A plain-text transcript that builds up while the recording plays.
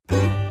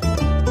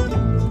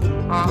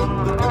And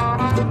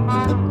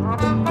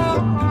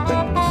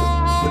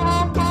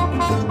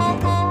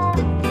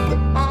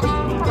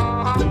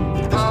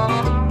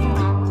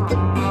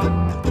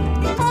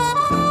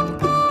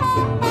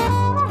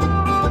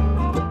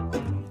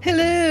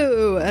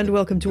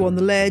welcome to On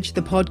the Ledge,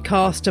 the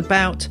podcast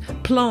about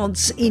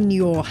plants in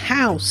your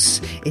house.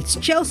 It's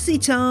Chelsea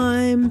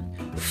time.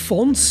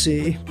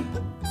 Fancy.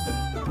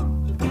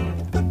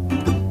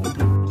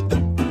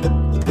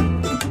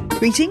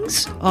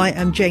 Greetings, I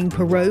am Jane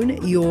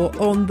Perrone, your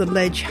On the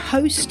Ledge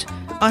host.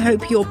 I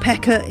hope your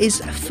pecker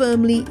is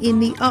firmly in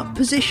the up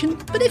position,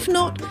 but if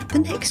not, the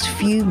next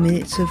few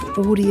minutes of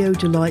audio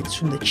delights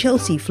from the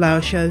Chelsea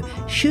Flower Show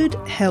should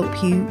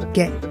help you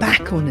get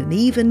back on an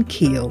even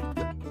keel.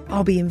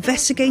 I'll be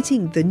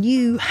investigating the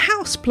new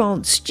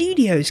Houseplant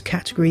Studios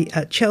category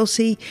at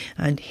Chelsea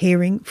and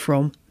hearing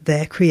from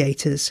their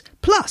creators.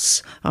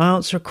 Plus, I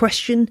answer a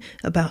question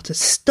about a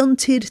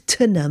stunted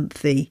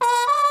tenanthe.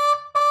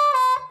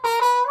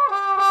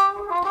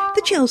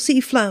 The Chelsea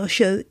Flower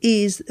Show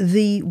is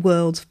the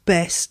world's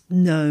best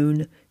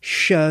known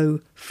show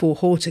for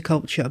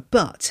horticulture,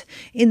 but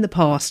in the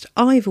past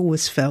I've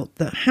always felt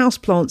that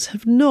houseplants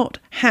have not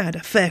had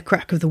a fair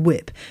crack of the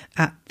whip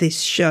at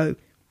this show.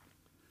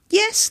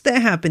 Yes,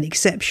 there have been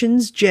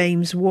exceptions.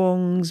 James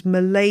Wong's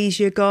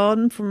Malaysia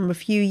garden from a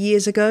few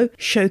years ago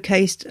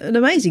showcased an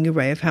amazing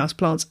array of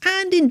houseplants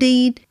and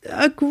indeed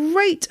a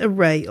great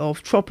array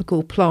of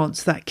tropical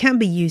plants that can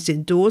be used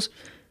indoors.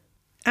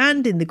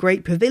 And in the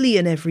Great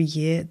Pavilion every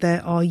year,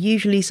 there are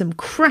usually some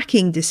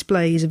cracking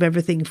displays of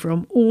everything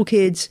from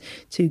orchids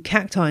to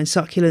cacti and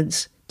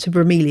succulents to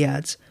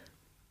bromeliads.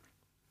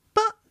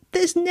 But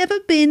there's never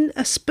been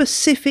a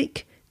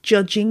specific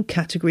judging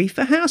category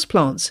for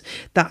houseplants.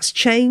 That's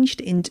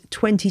changed in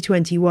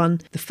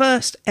 2021, the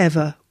first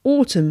ever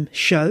autumn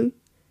show.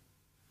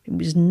 It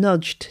was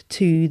nudged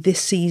to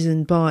this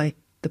season by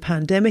the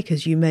pandemic,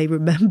 as you may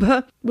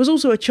remember. It was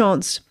also a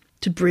chance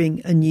to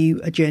bring a new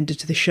agenda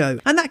to the show.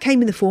 And that came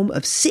in the form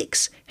of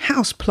 6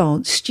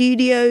 houseplant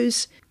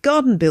studios,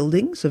 garden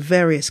buildings of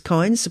various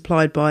kinds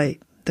supplied by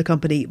the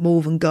company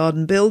Malvern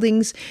Garden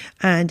Buildings,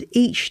 and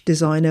each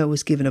designer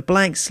was given a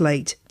blank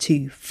slate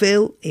to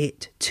fill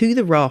it to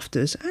the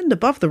rafters and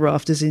above the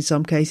rafters in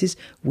some cases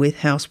with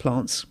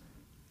houseplants.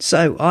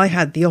 So I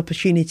had the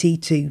opportunity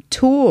to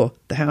tour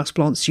the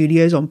houseplant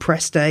studios on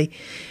press day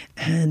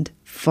and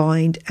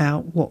find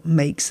out what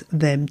makes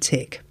them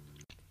tick.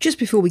 Just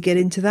before we get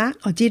into that,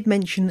 I did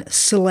mention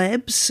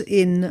celebs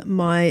in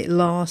my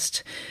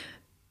last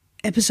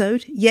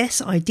episode.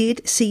 Yes, I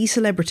did see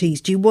celebrities.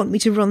 Do you want me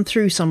to run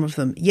through some of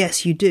them?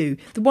 Yes, you do.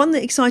 The one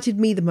that excited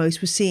me the most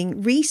was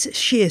seeing Reece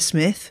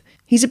Shearsmith.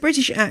 He's a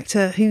British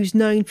actor who's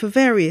known for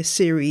various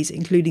series,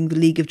 including The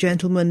League of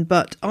Gentlemen,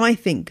 but I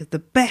think the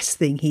best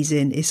thing he's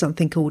in is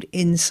something called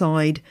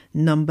Inside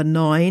Number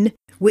 9,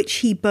 which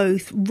he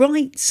both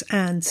writes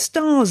and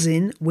stars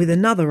in with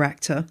another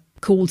actor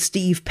called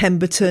Steve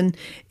Pemberton.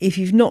 If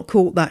you've not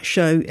caught that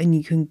show and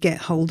you can get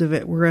hold of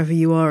it wherever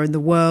you are in the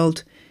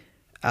world,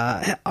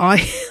 I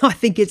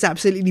think it's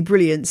absolutely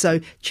brilliant,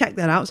 so check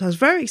that out. So I was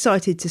very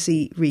excited to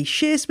see Reece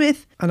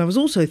Shearsmith, and I was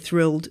also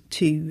thrilled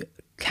to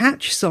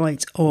catch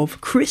sight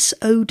of Chris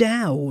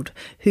O'Dowd,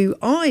 who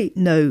I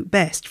know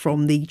best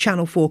from the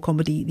Channel 4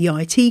 comedy The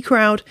IT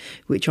Crowd,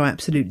 which I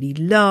absolutely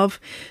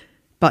love,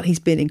 but he's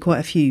been in quite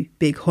a few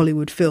big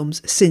Hollywood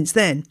films since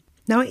then.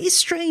 Now, it is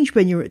strange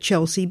when you're at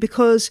Chelsea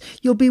because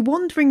you'll be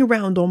wandering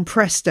around on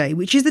press day,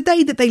 which is the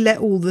day that they let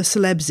all the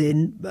celebs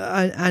in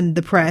and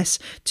the press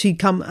to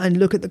come and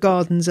look at the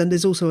gardens. And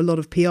there's also a lot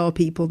of PR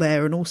people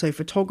there and also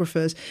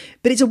photographers.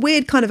 But it's a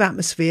weird kind of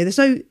atmosphere. There's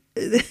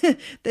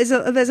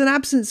an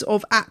absence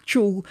of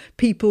actual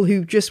people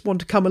who just want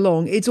to come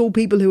along. It's all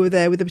people who are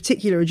there with a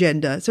particular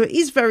agenda. So it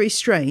is very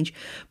strange.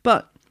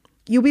 But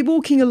you'll be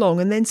walking along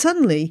and then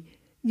suddenly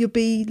you'll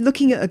be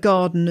looking at a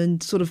garden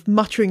and sort of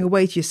muttering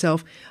away to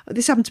yourself.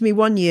 This happened to me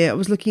one year. I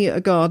was looking at a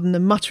garden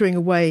and muttering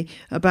away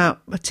about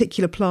a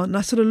particular plant. And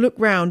I sort of looked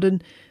round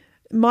and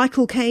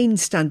Michael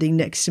Caine's standing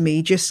next to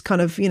me, just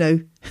kind of,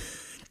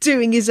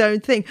 doing his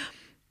own thing.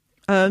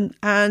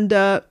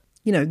 The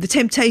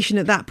temptation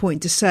at that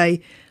point to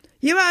say,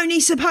 "You're only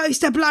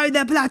supposed to blow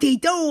the bloody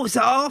doors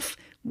off,"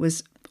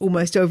 was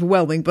almost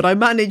overwhelming, but I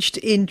managed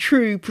in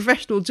true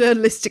professional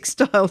journalistic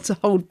style to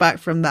hold back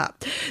from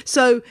that.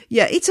 So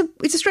yeah, it's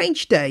a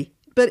strange day,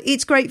 but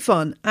it's great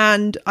fun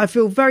and I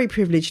feel very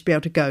privileged to be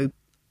able to go.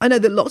 I know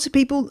that lots of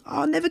people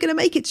are never going to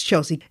make it to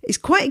Chelsea. It's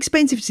quite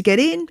expensive to get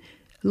in.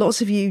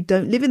 Lots of you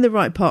don't live in the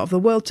right part of the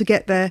world to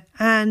get there,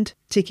 and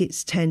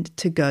tickets tend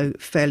to go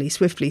fairly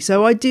swiftly.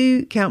 So I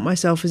do count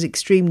myself as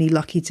extremely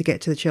lucky to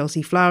get to the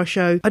Chelsea Flower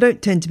Show. I don't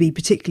tend to be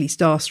particularly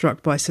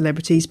starstruck by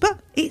celebrities,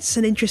 but it's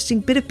an interesting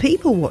bit of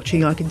people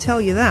watching, I can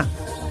tell you that.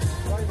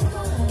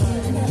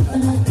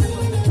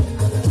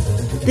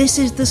 This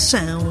is the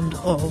sound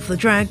of the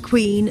drag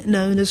queen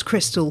known as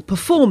Crystal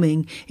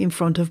performing in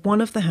front of one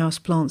of the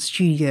Houseplant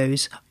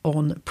studios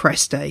on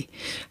press day.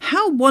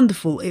 How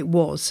wonderful it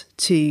was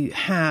to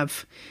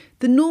have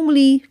the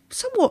normally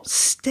somewhat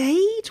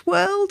staid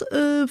world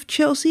of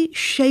Chelsea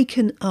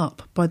shaken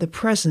up by the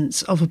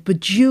presence of a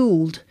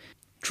bejewelled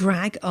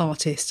drag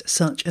artist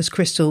such as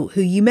Crystal,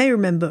 who you may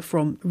remember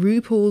from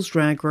RuPaul's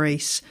Drag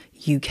Race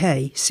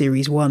UK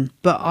Series 1.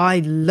 But I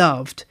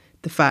loved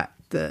the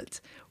fact that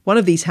one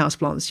of these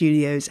Houseplant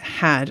studios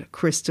had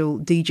Crystal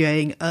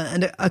DJing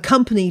and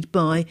accompanied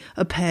by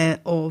a pair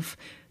of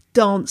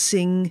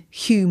dancing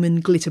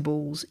human glitter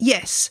balls.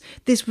 Yes,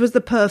 this was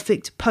the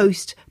perfect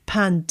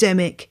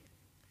post-pandemic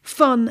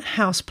fun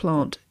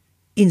Houseplant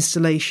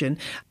installation.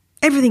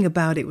 Everything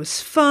about it was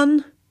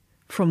fun,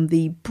 from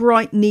the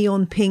bright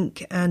neon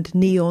pink and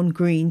neon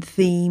green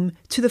theme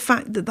to the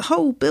fact that the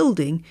whole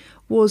building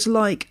was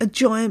like a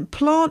giant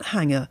plant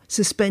hanger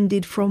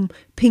suspended from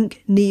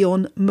pink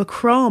neon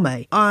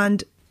macrame.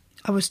 And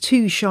I was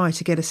too shy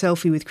to get a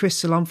selfie with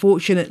Crystal,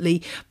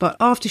 unfortunately, but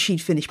after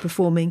she'd finished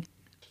performing,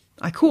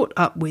 I caught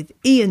up with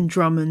Ian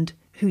Drummond,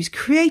 whose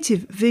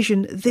creative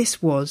vision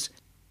this was,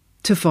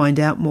 to find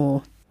out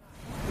more.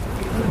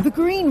 The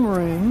green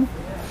room,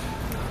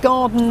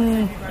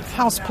 garden,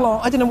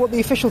 houseplant, I don't know what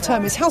the official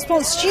term is,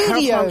 houseplant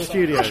studio. Houseplant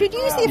studio. I should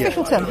use the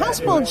official term,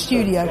 houseplant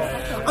studio.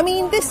 I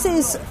mean, this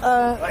is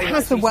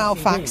has the wow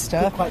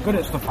factor. Quite good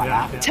at stuff like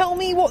that. Tell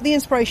me what the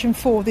inspiration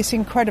for this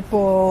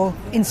incredible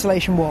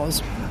installation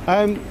was.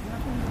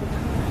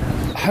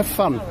 Have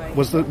fun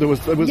was top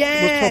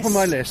of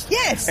my list.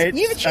 Yes,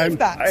 you've achieved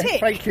that. Tick.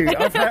 Thank you.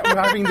 I'm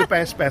having the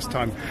best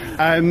time.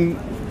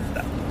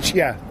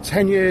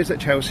 10 years at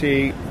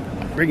Chelsea,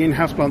 bringing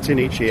houseplants in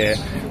each year.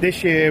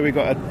 This year we've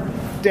got a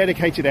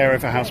dedicated area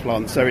for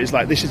houseplants, so it's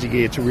like this is a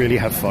year to really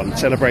have fun,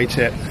 celebrate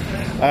it.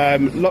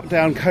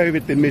 Lockdown,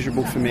 COVID, been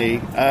miserable for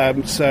me,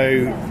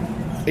 so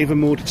even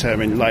more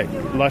determined, like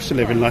life's to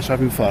live and life's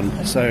having fun.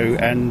 So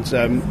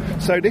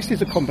this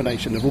is a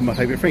combination of all my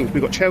favourite things.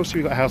 We've got Chelsea,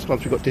 we've got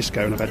houseplants, we've got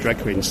disco, and I've had drag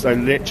queens. So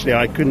literally,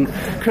 I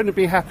couldn't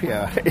be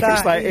happier.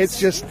 It's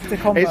just the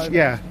combo.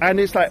 And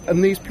it's like,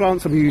 and these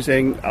plants I've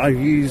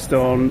used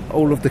on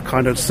all of the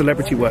kind of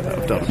celebrity work that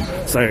I've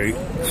done. So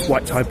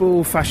White Tie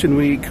Ball, Fashion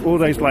Week, all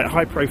those like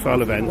high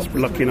profile events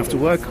we're lucky enough to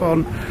work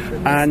on,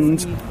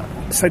 and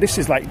so this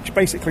is like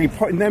basically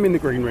putting them in the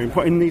green room,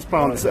 putting these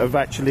plants that have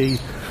actually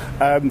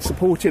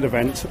supported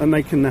events, and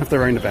they can have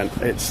their own event.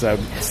 It's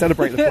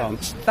celebrate the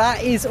plants.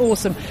 That is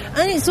awesome,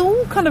 and it's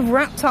all kind of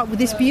wrapped up with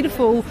this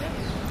beautiful.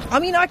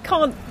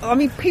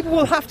 People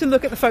will have to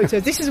look at the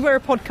photos. This is where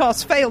a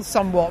podcast fails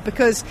somewhat,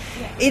 because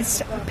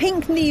it's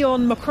pink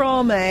neon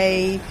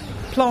macrame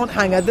plant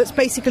hanger that's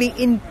basically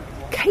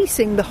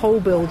encasing the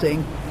whole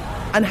building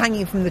and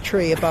hanging from the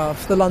tree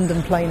above, the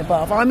London plane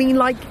above. I mean,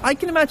 like, I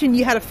can imagine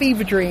you had a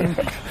fever dream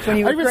when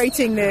you were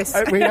creating this.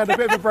 We had a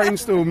bit of a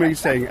brainstorm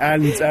meeting,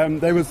 and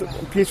there was a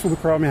beautiful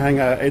macrame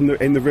hanger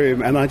in the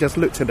room, and I just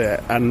looked at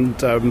it,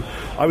 and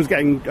I was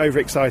getting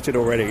overexcited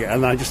already,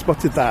 and I just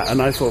spotted that,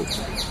 and I thought,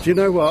 do you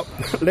know what?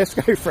 Let's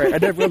go for it.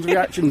 And everyone's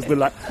reactions were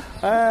like,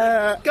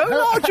 go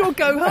large or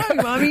go home.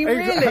 I mean,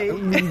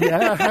 really.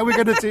 Yeah, how are we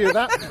going to do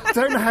that?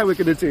 Don't know how we're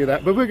going to do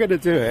that, but we're going to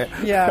do it.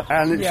 Yeah.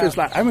 And it's just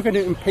like, and we're going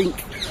to do it in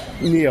pink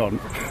neon.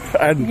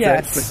 And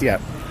yes.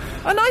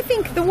 And I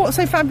think that what's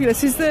so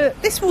fabulous is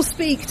that this will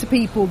speak to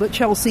people that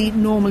Chelsea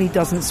normally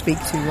doesn't speak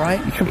to,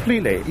 right?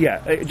 Completely,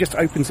 yeah. It just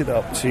opens it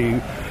up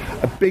to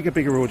a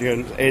bigger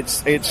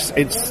audience.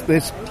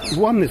 There's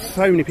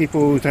so many people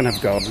who don't have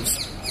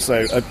gardens.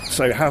 So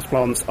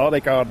houseplants are their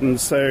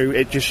gardens, so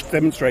it just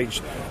demonstrates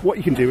what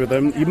you can do with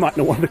them. You might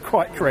not want to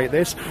quite create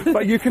this,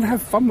 but you can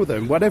have fun with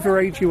them. Whatever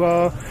age you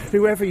are,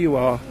 whoever you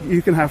are,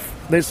 you can have,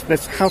 there's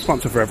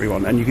houseplants for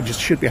everyone, and you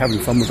should be having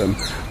fun with them.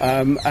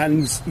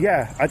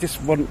 I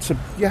just want to,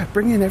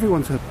 bring in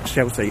everyone to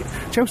Chelsea.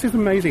 Chelsea's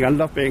amazing. I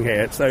love being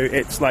here. So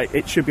it's like,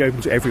 it should be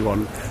open to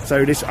everyone.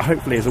 So this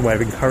hopefully is a way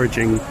of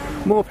encouraging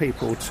more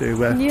people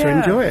to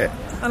enjoy it.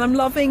 And I'm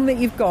loving that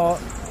you've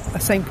got a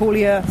St.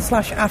 Paulia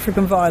 /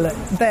 African violet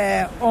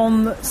there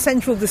on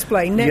central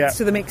display next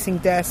to the mixing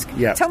desk.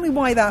 Yeah. Tell me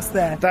why that's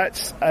there.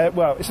 That's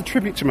it's a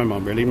tribute to my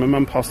mum, really. My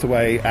mum passed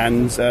away,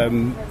 and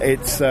and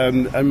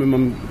my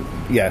mum,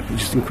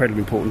 just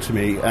incredibly important to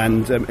me,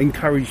 and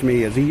encouraged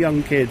me as a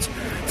young kid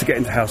to get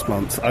into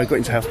houseplants. I got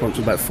into houseplants at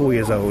about 4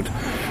 years old,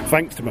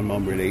 thanks to my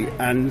mum, really.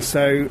 And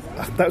so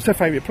that was her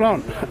favourite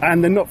plant,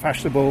 and they're not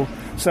fashionable.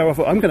 So I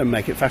thought, I'm going to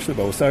make it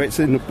fashionable. So it's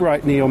in a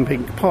bright neon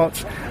pink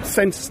pot,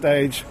 centre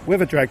stage,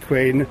 with a drag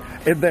queen.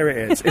 There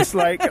it is. It's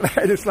like,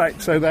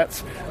 so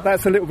that's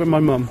a little bit of my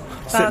mum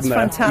sitting there.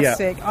 That's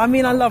fantastic. Yeah. I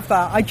mean, I love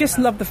that. I just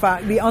love the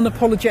fact, the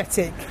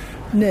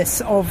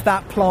unapologeticness of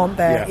that plant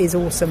there is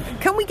awesome.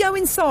 Can we go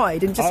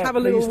inside and just have a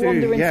little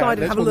wander inside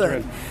and have a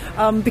look?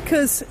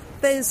 Because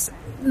there's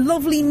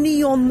lovely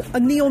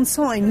neon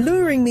sign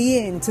luring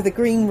me into the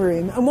green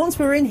room, and once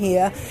we're in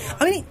here,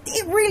 I mean,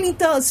 it really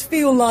does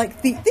feel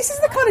like this is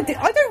the kind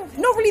of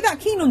not really that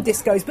keen on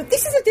discos, but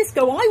this is a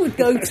disco I would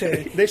go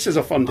to. This is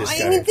a fun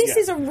disco. I mean, this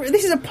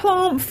is a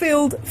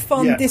plant-filled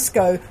fun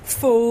disco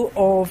full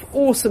of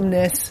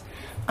awesomeness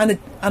and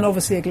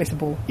obviously a glitter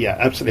ball. Yeah,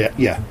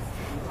 absolutely. Yeah,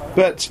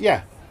 but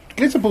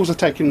glitter balls are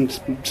taken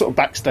sort of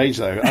backstage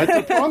though.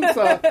 The plants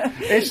are.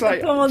 It's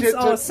like the plants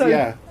are so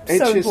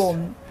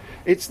important.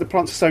 The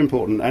plants are so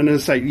important, and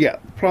as I say,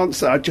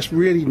 plants I just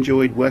really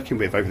enjoyed working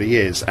with over the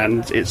years,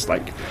 and it's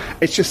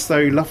just so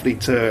lovely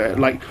to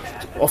like.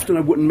 Often I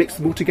wouldn't mix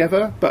them all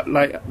together, but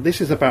like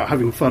this is about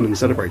having fun and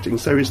celebrating.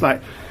 So it's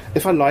like,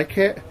 if I like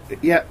it,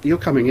 you're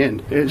coming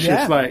in. It's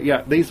just like,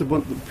 these are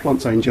the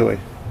plants I enjoy.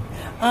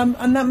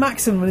 And that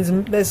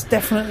maximalism, there's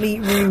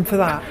definitely room for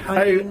that.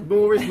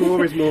 More is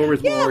more is more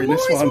is more in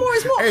this one. More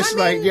is more. It's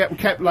we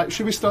kept like,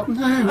 should we stop?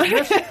 No,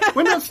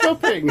 we're not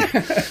stopping.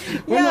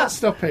 We're not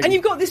stopping. And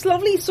you've got this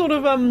lovely sort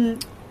of,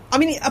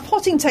 a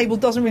potting table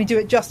doesn't really do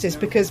it justice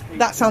because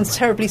that sounds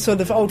terribly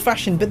sort of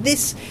old-fashioned, but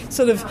this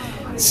sort of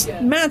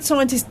mad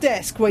scientist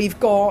desk where you've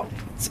got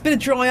a bit of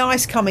dry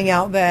ice coming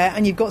out there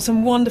and you've got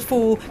some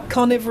wonderful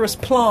carnivorous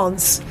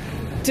plants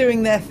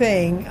doing their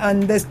thing,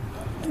 and there's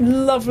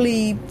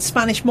lovely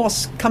Spanish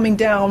moss coming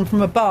down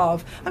from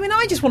above.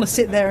 I just want to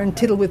sit there and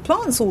tiddle with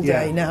plants all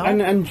day now.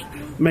 And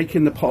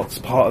making the pots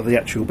part of the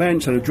actual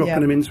bench, so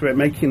dropping them into it,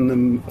 making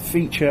them a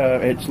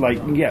feature. It's like,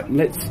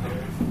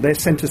 they're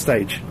centre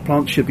stage.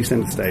 Plants should be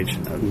centre stage.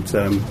 And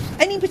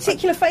any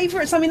particular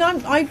favourites?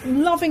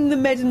 I'm loving the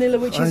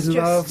Medinilla, which is just...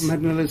 I love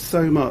Medinillas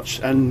so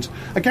much, and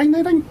again,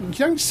 you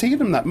don't see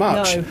them that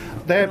much. No.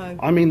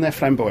 They're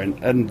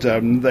flamboyant,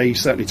 and they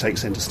certainly take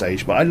centre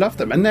stage. But I love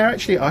them, and they're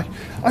actually I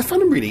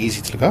find them really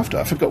easy to look after.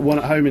 I've got one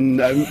at home in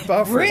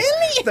Bath.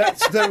 Really?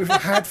 that we've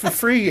had for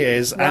 3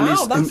 years,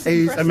 wow, and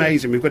it's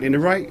amazing. We've got it in the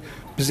right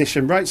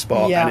position, right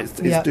spot, and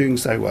it's doing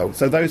so well.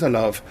 So those I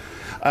love.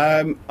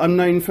 I'm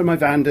known for my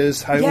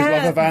Vandas. I always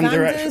love a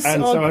Vanda,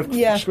 so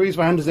I've squeezed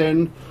Vandas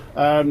in.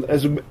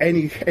 As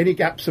any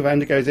gaps of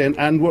Vanda goes in,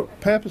 and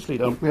what purposely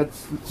done. We had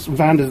some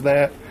Vandas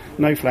there,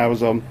 no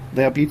flowers on.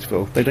 They are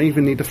beautiful. They don't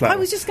even need the flowers. I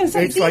was just going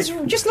to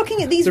say, just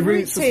looking at these the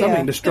roots here, are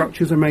stunning. The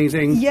structure's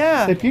amazing.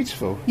 Yeah, they're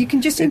beautiful. You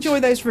can just enjoy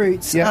those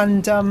roots,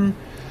 and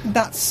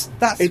that's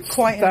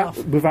quite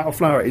enough. Without a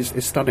flower, is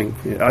stunning.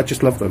 I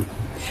just love them.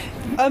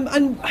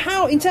 And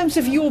how, in terms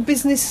of your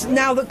business,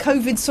 now that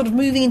COVID's sort of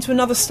moving into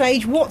another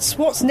stage,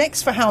 what's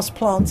next for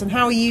Houseplants, and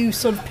how are you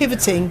sort of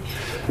pivoting?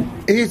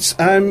 It's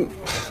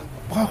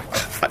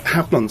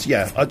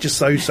houseplants, are just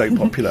so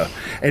popular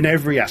in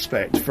every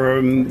aspect,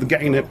 from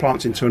getting the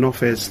plants into an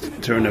office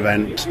to an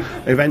event.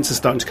 Events are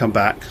starting to come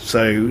back,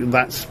 so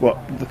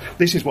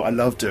this is what I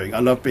love doing. I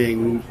love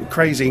being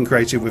crazy and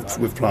creative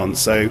with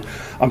plants, so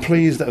I'm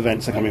pleased that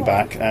events are coming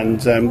back,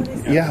 and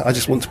I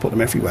just want to put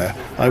them everywhere.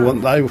 I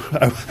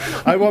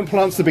want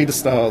plants to be the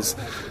stars,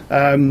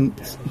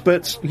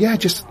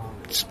 just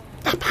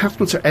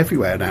houseplants are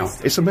everywhere now.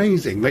 It's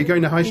amazing. They go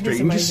in the high street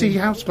and you just see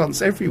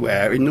houseplants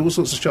everywhere in all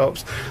sorts of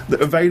shops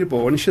that are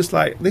available, and it's just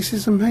like, this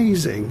is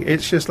amazing.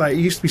 It's just like, it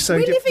used to be so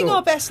difficult. We're living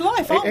our best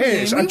life, aren't we?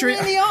 It is. We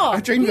really are. I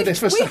dreamed of this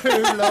for so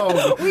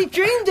long. We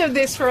dreamed of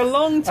this for a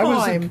long time. I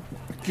was a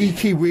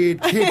geeky,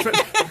 weird kid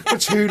for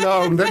too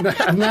long.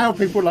 And now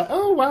people are like,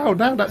 oh wow,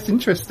 now that's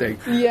interesting.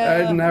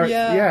 Yeah. And now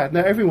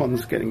now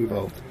everyone's getting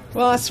involved.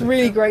 Well, that's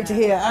really great to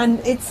hear, and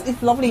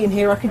it's lovely in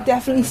here. I could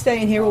definitely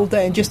stay in here all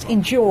day and just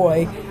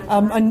enjoy.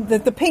 And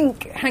the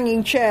pink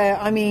hanging chair,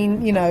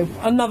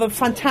 another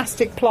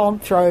fantastic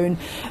plant throne,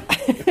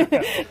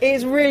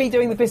 is really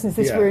doing the business,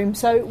 this room.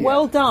 So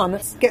well done.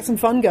 Let's get some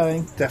fun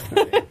going.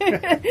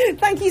 Definitely.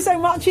 Thank you so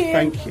much,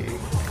 Ian. Thank you.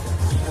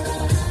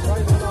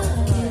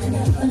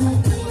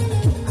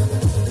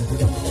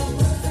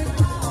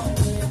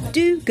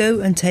 Do go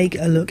and take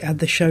a look at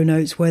the show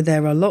notes, where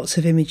there are lots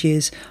of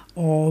images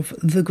of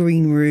the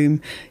green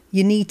room.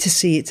 You need to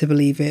see it to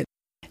believe it.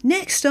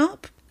 Next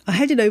up, I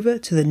headed over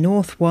to the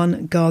North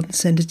One Garden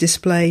Centre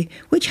display,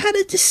 which had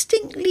a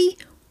distinctly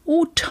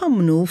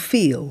autumnal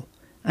feel.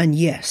 And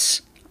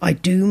yes, I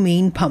do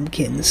mean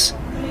pumpkins.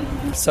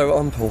 So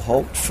I'm Paul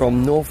Holt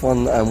from North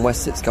One and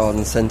Wessex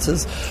Garden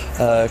Centres,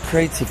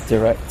 creative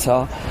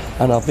director,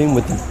 and I've been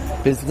with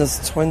the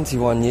business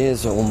 21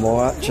 years or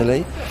more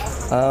actually.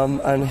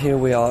 And here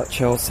we are at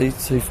Chelsea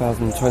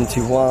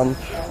 2021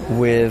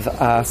 with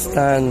our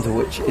stand,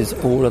 which is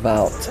all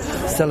about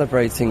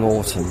celebrating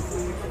autumn.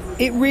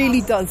 It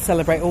really does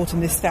celebrate autumn,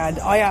 this stand.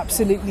 I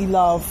absolutely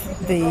love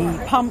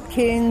the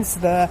pumpkins,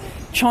 the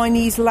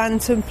Chinese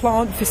lantern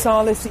plant,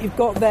 Physalis, that you've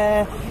got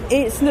there.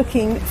 It's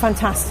looking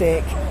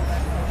fantastic.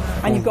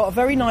 And you've got a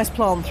very nice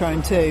plant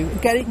throne too.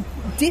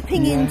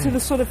 Dipping into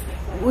the sort of,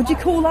 what do you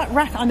call that?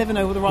 I never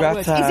know what the right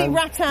word is. Is it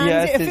rattan?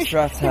 Yes, is it it's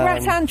rattan. The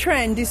rattan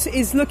trend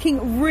is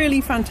looking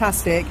really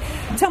fantastic.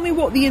 Tell me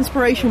what the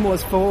inspiration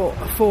was for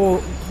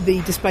the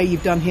display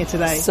you've done here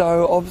today.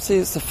 So obviously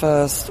it's the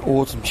first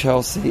Autumn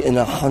Chelsea in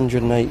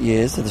 108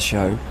 years of the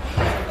show.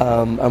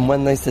 And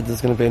when they said there's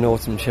going to be an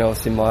Autumn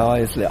Chelsea, my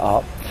eyes lit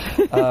up.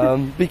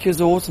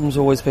 Because autumn's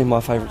always been my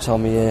favourite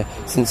time of year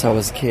since I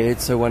was a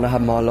kid. So when I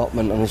had my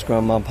allotment and I was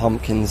growing my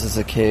pumpkins as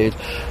a kid,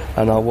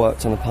 and I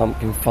worked on a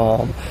pumpkin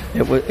farm,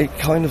 it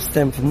kind of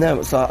stemmed from there.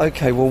 It's like,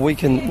 okay, well we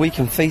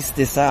can feast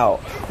this out.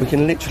 We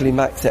can literally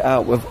max it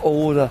out with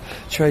all the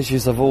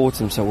treasures of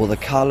autumn. So all the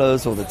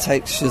colours, all the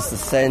textures, the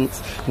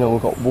scents.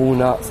 We've got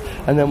walnuts,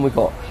 and then we've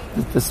got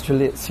the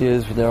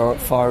strelitzias with their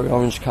fiery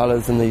orange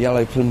colours, and the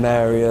yellow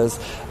plumerias,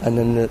 and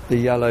then the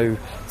yellow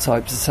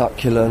types of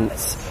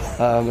succulents.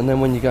 And then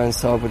when you go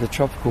inside with the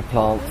tropical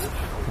plants,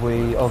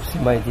 we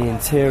obviously made the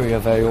interior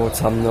very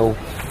autumnal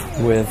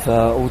with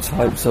all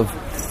types of...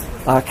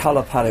 Our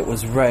colour palette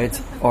was red,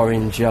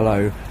 orange,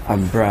 yellow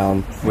and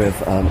brown with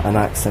an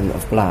accent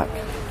of black.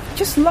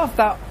 Just love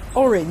that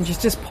orange is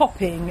just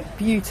popping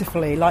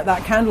beautifully. Like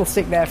that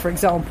candlestick there, for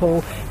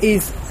example,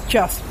 is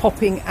just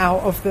popping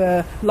out of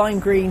the lime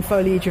green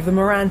foliage of the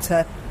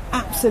Maranta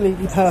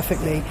absolutely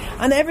perfectly.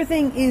 And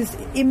everything is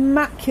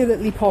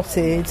immaculately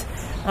potted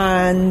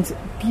and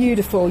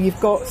beautiful. You've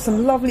got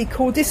some lovely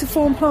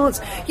cordiciform plants.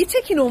 You're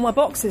ticking all my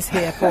boxes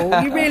here,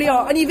 Paul. You really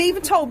are. And you've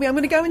even told me I'm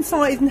going to go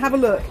inside and have a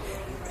look.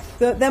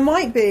 That there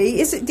might be,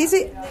 is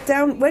it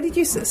down, where did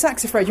you,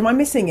 saxifrage, am I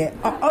missing it?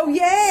 Oh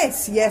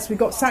yes, we've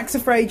got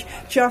saxifrage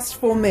just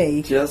for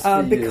me. Just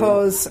for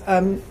because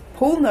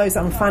Paul knows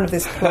I'm a fan of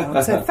this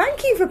plant, so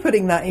thank you for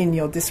putting that in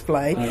your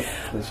display.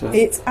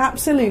 It's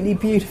absolutely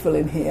beautiful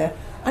in here.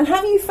 And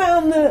have you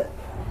found that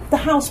the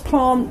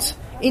houseplant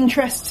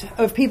interest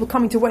of people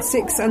coming to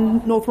Wessex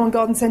and North One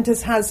garden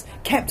centres has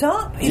kept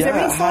up? Is there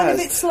any sign of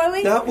it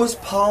slowing? That was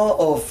part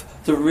of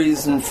the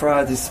reason for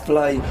our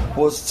display,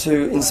 was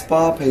to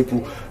inspire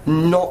people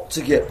not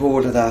to get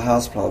bored of our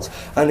houseplants.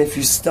 And if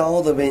you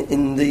style them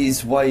in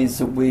these ways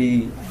that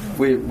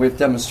we've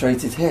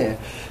demonstrated here,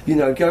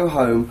 go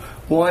home,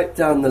 wipe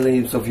down the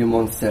leaves of your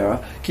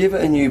Monstera, give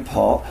it a new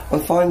pot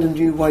and find a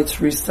new way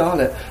to restyle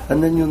it,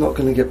 and then you're not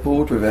going to get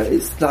bored with it.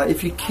 It's like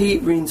if you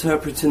keep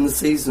reinterpreting the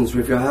seasons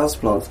with your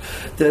houseplants,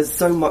 there's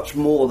so much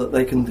more that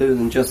they can do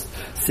than just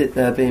sit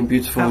there being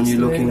beautiful.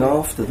 Absolutely. And you're looking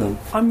after them.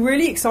 I'm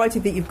really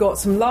excited that you've got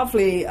some lovely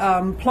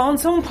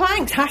plants on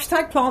planks,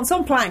 #plants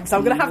on planks.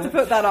 I'm going to have to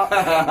put that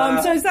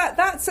up. So is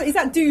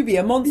that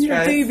dubia, monster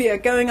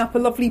dubia going up a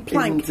lovely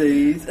plank?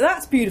 Indeed.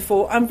 That's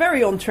beautiful and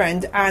very on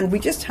trend. And we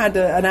just had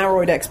an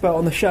aroid expert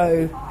on the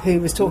show who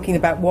was talking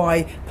about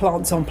why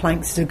plants on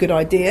planks is a good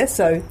idea.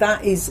 So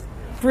that is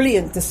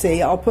brilliant to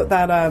see. I'll put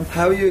that...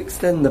 How you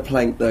extend the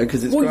plank, though,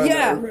 because it's... Well,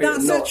 yeah,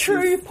 that's a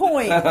true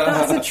point.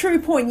 That's a true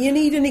point. You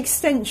need an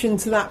extension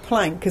to that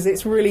plank because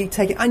it's really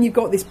taking... And you've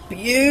got this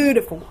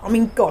beautiful... I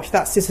mean, gosh,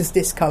 that Scissors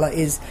Disc colour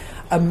is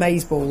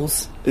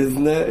amazeballs.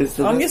 Isn't it?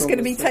 I'm just going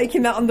to be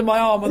taking that under my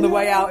arm on the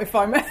way out if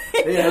I'm...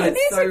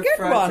 it's so a good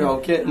fragile.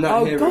 One.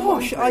 Oh,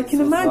 gosh, I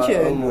can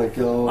imagine. Oh, my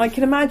God. I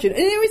can imagine.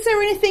 And is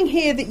there anything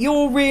here that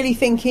you're really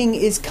thinking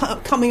is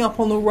coming up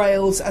on the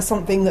rails as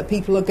something that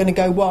people are going to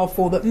go wild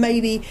for that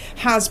maybe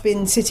has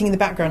been sitting in the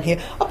background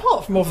here,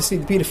 apart from obviously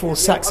the beautiful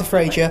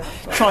Saxifraga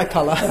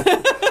tricolour?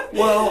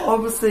 Well,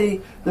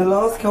 obviously, the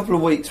last couple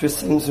of weeks we've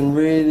seen some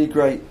really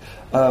great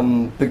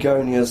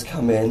begonias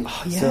come in.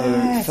 Oh,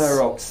 yes. So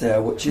Ferox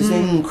there, which is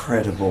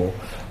incredible.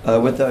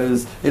 With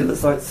those, it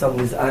looks like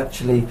somebody's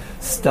actually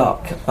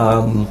stuck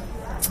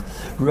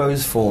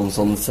rose thorns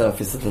on the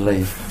surface of the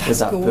leaf.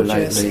 That's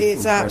gorgeous.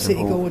 It's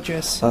absolutely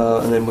gorgeous.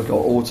 And then we've got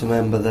autumn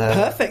ember there.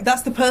 Perfect.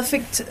 That's the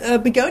perfect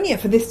begonia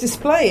for this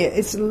display.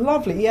 It's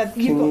lovely. Yeah,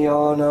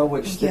 Kingiana,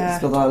 which it's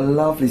got that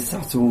lovely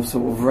subtle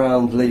sort of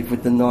round leaf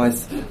with the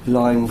nice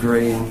lime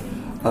green.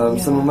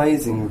 Some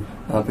amazing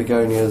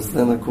begonias.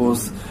 Then, of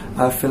course,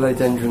 our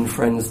philodendron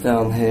friends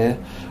down here,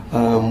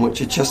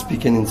 which are just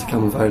beginning to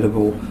come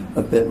available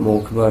a bit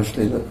more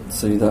commercially,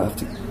 so you don't have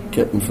to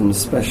get them from the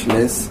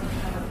specialists.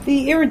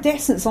 The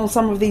iridescence on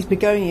some of these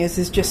begonias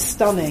is just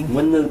stunning.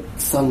 When the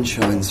sun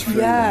shines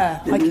through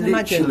I can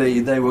imagine.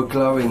 Literally, they were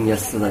glowing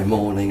yesterday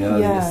morning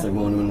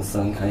when the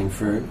sun came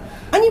through.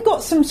 And you've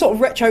got some sort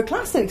of retro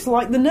classics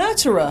like the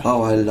Nurtura.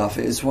 Oh, I love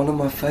it. It's one of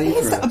my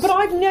favourites. But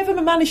I've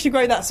never managed to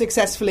grow that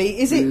successfully.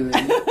 Is it?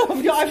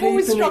 Really? I've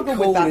always struggled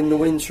with that. In the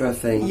winter, I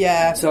think.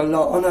 Yeah. So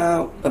on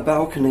a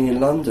balcony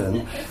in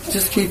London,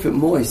 just keep it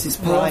moist. It's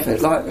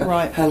perfect. Like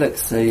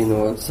Helixine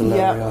or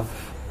Celeria. Yeah.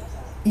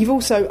 You've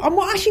also...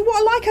 what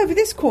I like over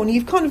this corner,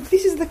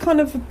 this is the kind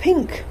of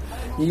pink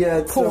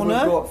corner. So we've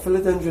got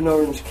Philodendron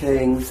Orange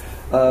King,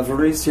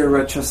 Varesia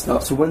Red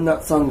Chestnut. So when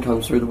that sun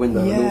comes through the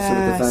window, and also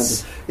with the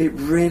fantas, it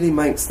really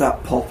makes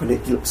that pop, and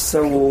it looks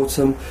so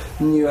autumn.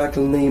 New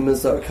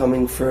aglaonemas that are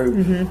coming through.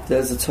 Mm-hmm.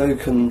 There's a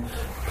token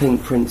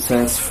pink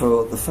princess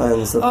for the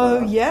fans of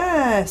that.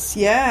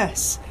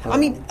 Yes. I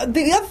mean,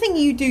 the other thing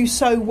you do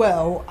so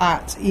well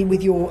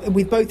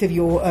with both of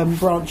your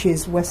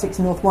branches, Wessex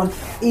and North One,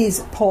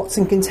 is pots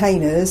and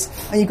containers,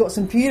 and you've got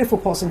some beautiful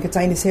pots and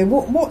containers here.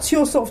 What's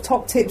your sort of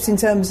top tips in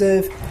terms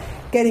of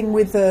getting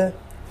with the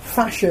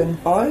fashion?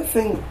 I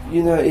think,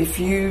 if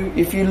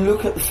you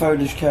look at the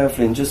foliage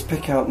carefully and just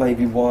pick out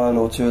maybe one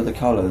or two of the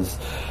colours,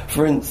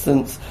 for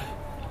instance,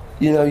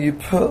 you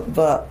put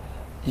that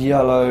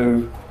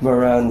yellow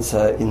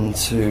Maranta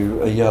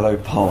into a yellow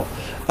pot,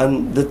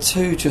 and the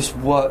two just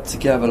work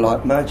together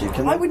like magic.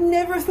 And I would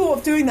never have thought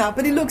of doing that,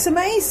 but it looks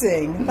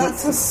amazing.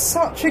 That's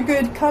such a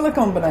good colour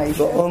combination.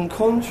 But on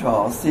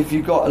contrast, if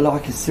you got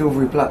a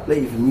silvery black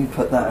leaf and you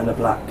put that in a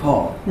black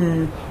pot,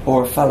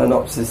 or a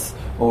Phalaenopsis,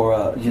 or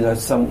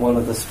one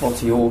of the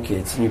spotty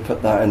orchids, and you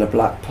put that in a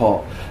black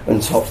pot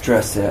and top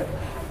dress it,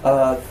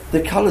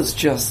 The colours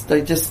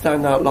they just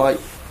stand out like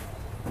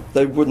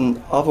they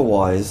wouldn't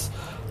otherwise.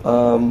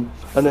 And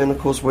then, of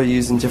course, we're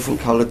using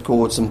different coloured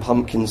gourds and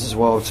pumpkins as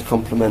well to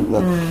complement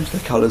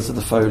the colours of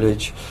the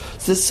foliage.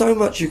 So there's so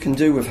much you can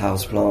do with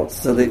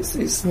houseplants that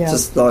it's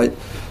just like,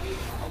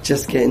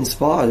 just get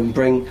inspired and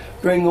bring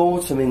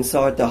autumn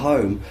inside the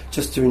home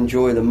just to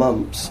enjoy the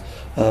months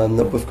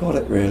that we've got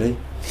it, really.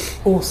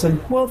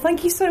 Awesome. Well,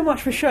 thank you so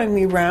much for showing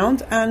me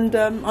around, and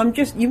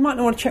you might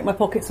not want to check my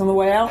pockets on the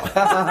way out.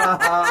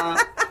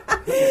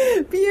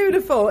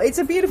 Beautiful. It's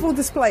a beautiful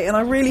display, and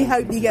I really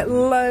hope you get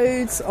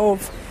loads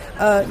of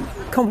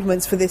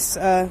compliments for this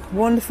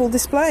wonderful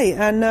display.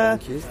 And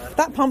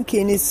that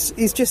pumpkin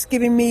is just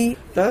giving me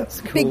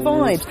big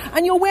vibes.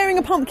 And you're wearing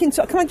a pumpkin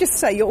top. Can I just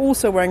say, you're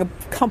also wearing a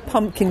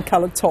pumpkin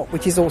coloured top,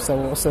 which is also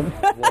awesome.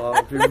 Well,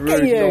 it'd be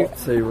rude not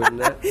to,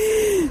 wouldn't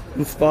it?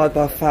 Inspired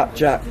by Fat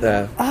Jack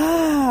there.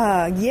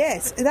 Ah,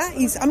 yes. That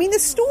is, I mean, the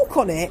stalk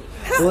on it,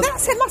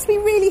 it must be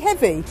really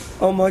heavy.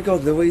 Oh my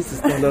God, Louise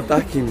has done her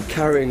backing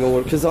carrying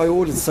all, because I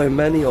ordered so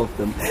many of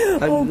them.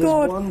 And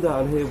there's one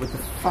down here with the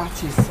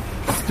fattest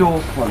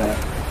stalk on it.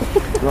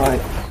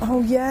 Right.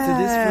 Oh yeah. So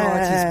this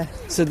variety.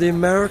 So the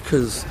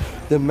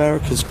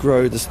Americas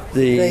grow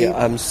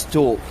the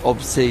stalk.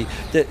 Obviously,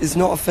 it's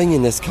not a thing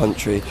in this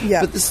country.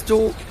 Yeah. But the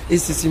stalk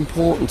is as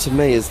important to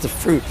me as the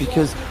fruit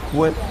because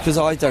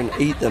I don't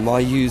eat them. I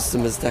use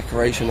them as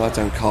decoration. I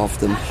don't carve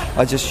them.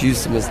 I just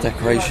use them as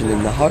decoration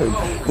in the home.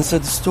 And so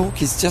the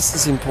stalk is just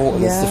as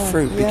important as the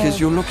fruit because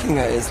you're looking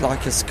at it as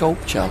like a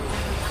sculpture.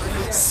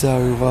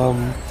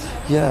 So.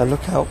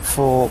 Look out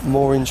for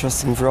more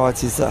interesting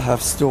varieties that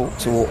have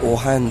stalks or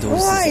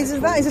handles. Right,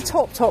 that is a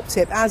top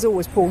tip. As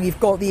always, Paul, you've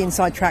got the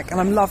inside track, and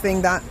I'm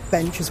loving that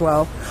bench as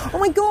well. Oh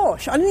my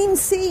gosh, I didn't even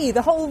see.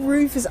 The whole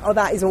roof is... Oh,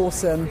 that is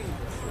awesome.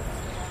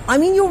 I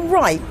mean, you're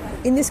right.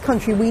 In this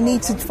country, we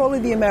need to follow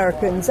the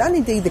Americans and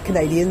indeed the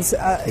Canadians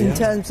in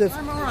terms of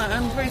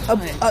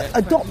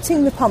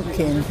adopting the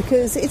pumpkin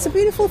because it's a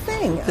beautiful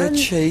thing. They're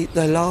cheap,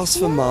 they last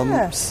for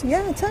months.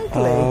 Yeah,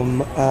 totally.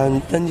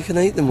 And then you can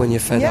eat them when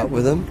you're fed up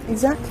with them.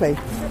 Exactly.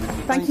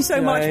 Thank you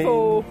so much,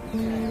 Paul.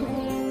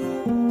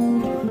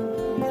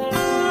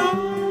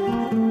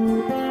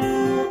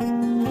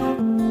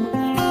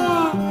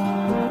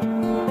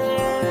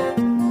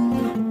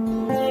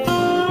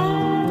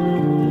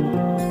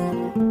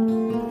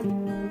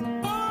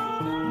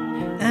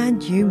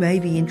 You may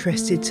be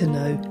interested to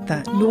know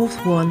that North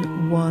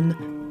One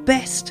won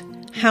Best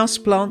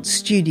Houseplant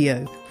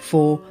Studio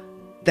for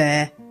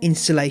their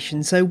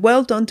installation. So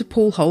well done to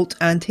Paul Holt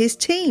and his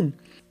team.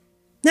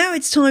 Now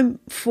it's time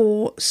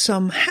for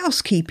some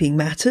housekeeping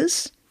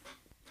matters.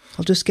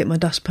 I'll just get my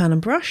dustpan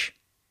and brush.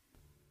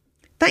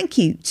 Thank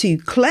you to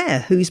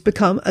Claire, who's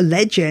become a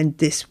legend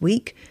this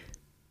week.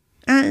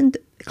 And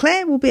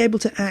Claire will be able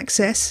to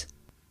access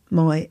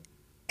my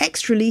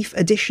extra leaf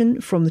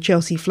edition from the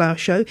Chelsea Flower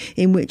Show,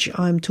 in which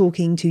I'm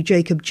talking to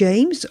Jacob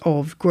James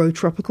of Grow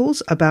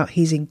Tropicals about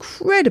his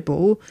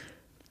incredible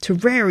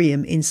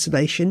terrarium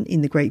installation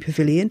in the Great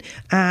Pavilion,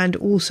 and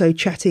also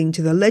chatting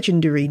to the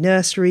legendary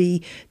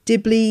nursery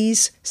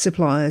Dibley's,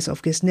 suppliers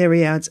of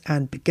Gesneriads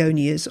and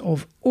begonias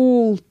of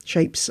all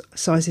shapes,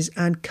 sizes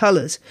and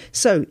colours.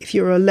 So if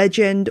you're a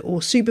legend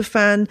or super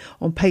fan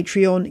on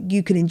Patreon,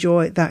 you can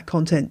enjoy that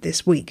content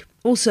this week.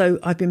 Also,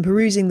 I've been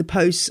perusing the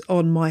posts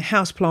on my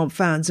Houseplant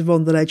Fans of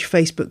On The Ledge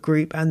Facebook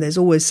group, and there's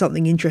always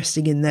something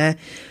interesting in there.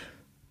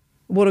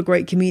 What a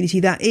great community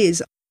that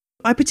is.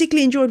 I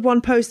particularly enjoyed one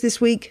post this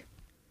week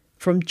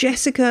from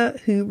Jessica,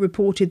 who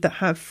reported that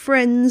her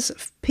friend's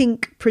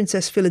pink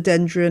Princess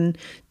Philodendron,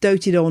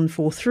 doted on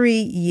for 3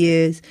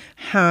 years,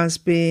 has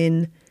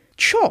been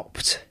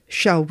chopped,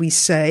 shall we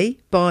say,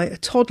 by a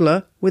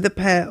toddler with a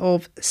pair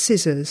of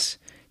scissors.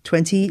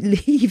 20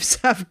 leaves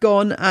have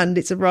gone, and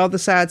it's a rather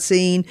sad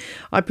scene.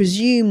 I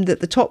presume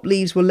that the top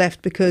leaves were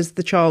left because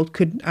the child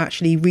couldn't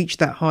actually reach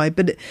that high,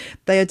 but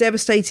they are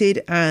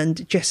devastated,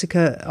 and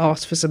Jessica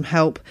asked for some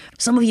help.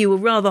 Some of you were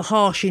rather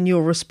harsh in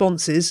your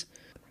responses.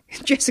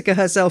 Jessica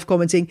herself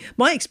commenting,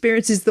 "My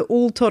experience is that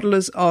all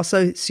toddlers are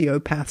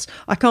sociopaths."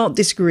 I can't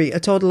disagree. A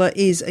toddler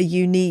is a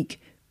unique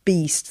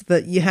beast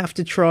that you have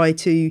to try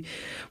to,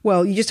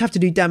 well, you just have to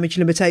do damage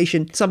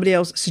limitation. Somebody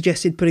else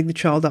suggested putting the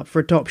child up for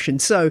adoption.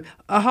 So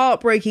a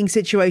heartbreaking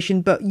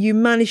situation, but you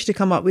managed to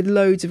come up with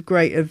loads of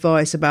great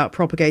advice about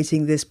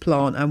propagating this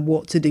plant and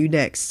what to do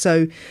next.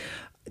 So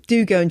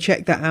do go and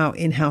check that out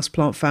in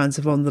Houseplant Fans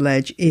of On The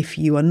Ledge if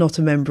you are not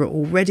a member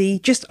already.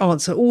 Just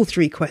answer all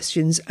 3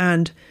 questions,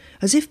 and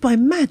as if by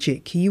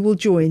magic, you will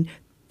join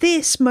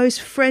this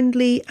most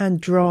friendly and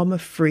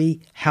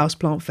drama-free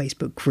houseplant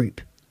Facebook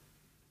group.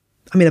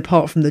 I mean,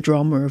 apart from the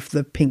drama of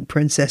the pink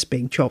princess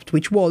being chopped,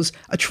 which was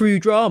a true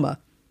drama.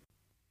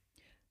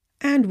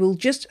 And we'll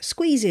just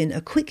squeeze in a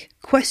quick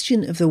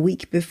question of the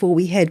week before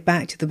we head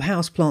back to the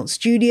Houseplant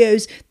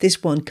Studios.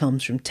 This one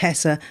comes from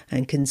Tessa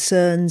and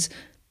concerns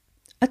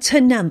a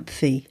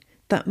tenanthe,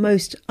 that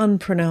most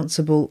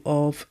unpronounceable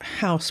of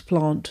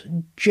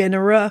houseplant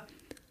genera.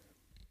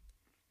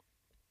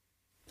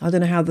 I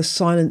don't know how the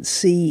silent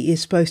C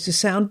is supposed to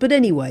sound, but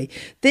anyway,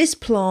 this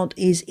plant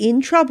is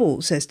in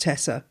trouble, says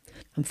Tessa.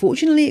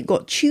 Unfortunately, it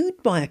got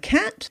chewed by a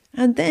cat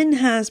and then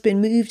has been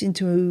moved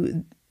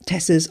into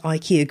Tessa's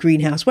IKEA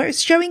greenhouse, where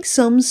it's showing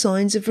some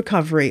signs of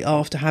recovery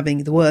after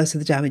having the worst of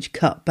the damage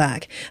cut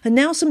back. And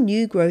now some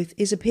new growth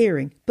is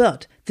appearing.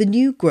 But the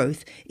new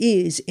growth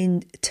is,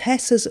 in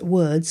Tessa's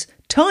words,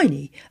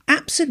 tiny,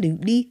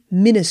 absolutely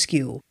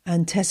minuscule.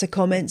 And Tessa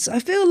comments, I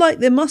feel like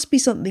there must be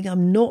something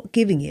I'm not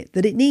giving it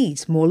that it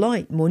needs. More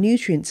light, more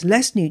nutrients,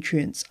 less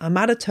nutrients. I'm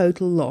at a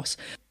total loss.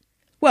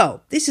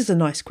 Well, this is a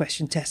nice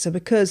question, Tessa,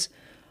 because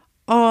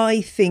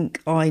I think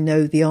I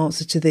know the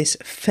answer to this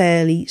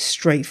fairly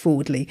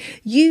straightforwardly.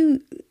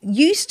 You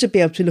used to be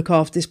able to look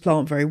after this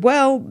plant very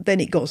well, then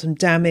it got some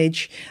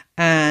damage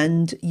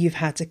and you've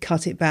had to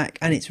cut it back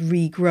and it's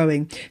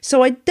regrowing.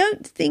 So I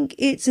don't think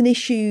it's an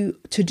issue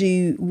to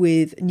do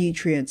with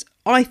nutrients.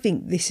 I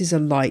think this is a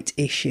light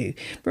issue.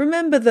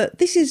 Remember that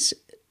this is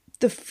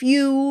the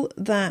fuel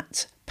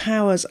that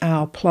powers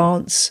our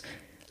plants,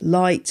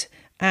 light,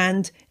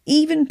 and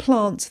even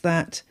plants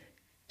that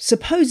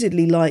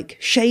supposedly like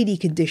shady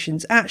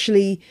conditions,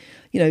 actually,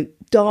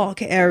 dark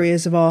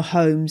areas of our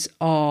homes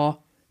are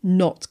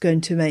not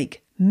going to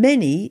make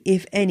many,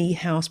 if any,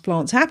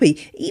 houseplants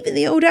happy. Even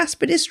the old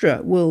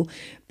aspidistra will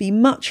be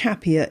much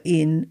happier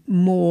in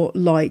more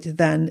light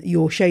than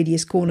your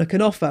shadiest corner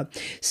can offer.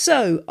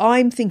 So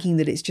I'm thinking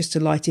that it's just a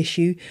light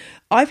issue.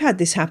 I've had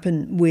this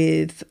happen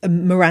with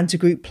Maranta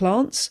group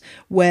plants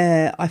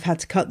where I've had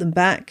to cut them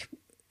back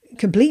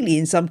completely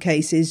in some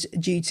cases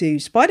due to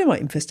spider mite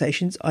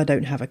infestations. I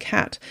don't have a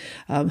cat.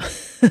 My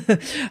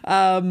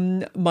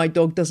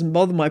dog doesn't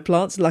bother my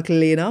plants,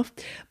 luckily enough.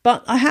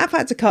 But I have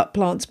had to cut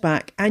plants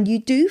back, and you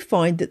do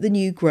find that the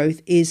new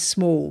growth is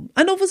small.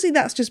 And obviously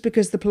that's just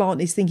because the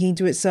plant is thinking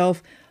to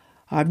itself,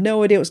 I have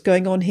no idea what's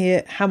going on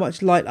here, how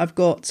much light I've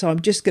got, so I'm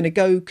just going to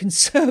go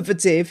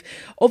conservative.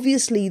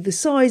 Obviously, the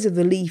size of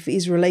the leaf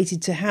is related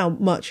to how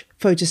much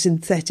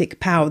photosynthetic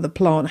power the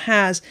plant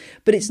has,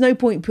 but it's no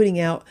point putting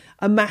out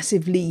a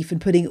massive leaf and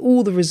putting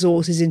all the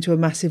resources into a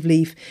massive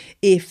leaf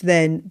if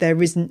then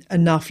there isn't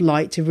enough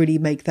light to really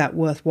make that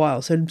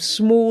worthwhile. So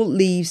small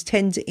leaves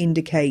tend to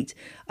indicate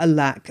a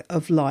lack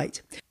of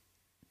light.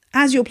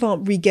 As your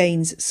plant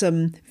regains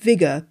some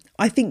vigour,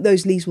 I think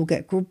those leaves will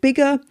get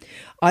bigger.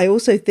 I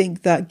also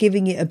think that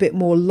giving it a bit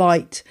more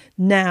light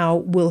now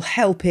will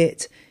help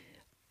it.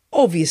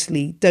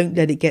 Obviously, don't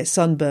let it get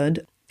sunburned.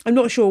 I'm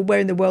not sure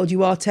where in the world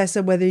you are,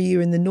 Tessa, whether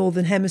you're in the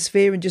northern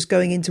hemisphere and just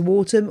going into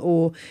autumn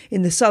or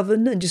in the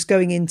southern and just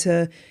going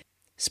into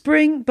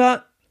spring,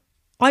 but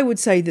I would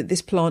say that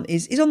this plant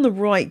is on the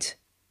right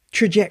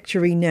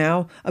trajectory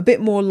now. A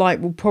bit more light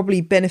will probably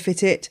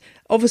benefit it.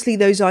 Obviously,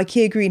 those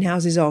IKEA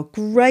greenhouses are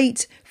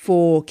great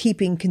for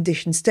keeping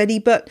conditions steady,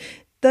 but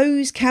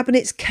those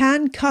cabinets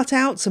can cut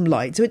out some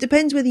light. So it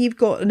depends whether you've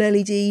got an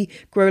LED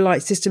grow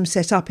light system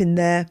set up in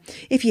there.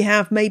 If you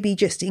have, maybe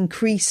just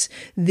increase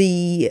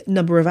the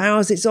number of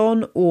hours it's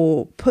on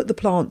or put the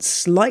plant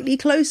slightly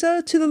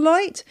closer to the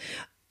light.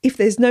 If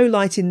there's no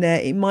light in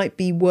there, it might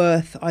be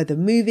worth either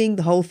moving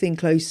the whole thing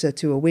closer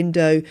to a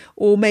window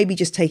or maybe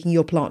just taking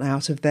your plant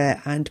out of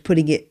there and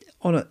putting it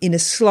in a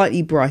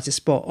slightly brighter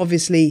spot.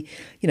 Obviously,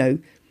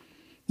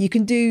 you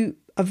can do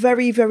a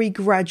very, very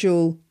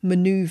gradual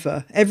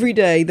manoeuvre. Every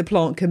day the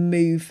plant can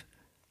move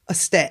a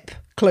step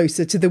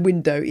closer to the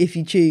window if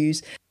you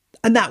choose.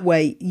 And that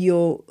way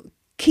you'll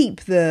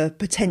keep the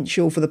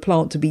potential for the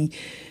plant to be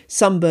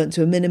sunburnt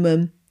to a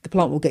minimum. The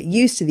plant will get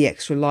used to the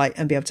extra light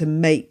and be able to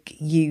make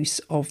use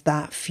of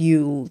that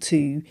fuel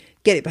to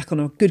get it back on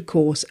a good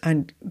course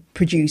and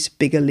produce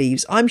bigger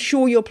leaves. I'm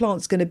sure your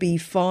plant's going to be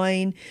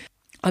fine.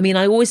 I mean,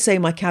 I always say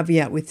my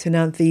caveat with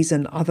Tenanthes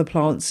and other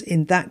plants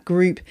in that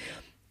group,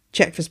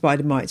 check for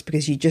spider mites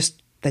because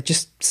they're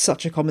just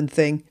such a common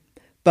thing.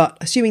 But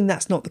assuming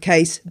that's not the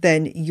case,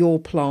 then your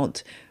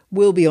plant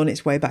will be on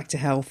its way back to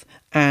health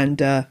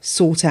and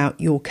sort out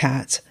your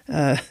cat.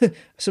 I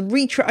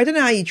don't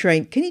know how you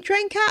train. Can you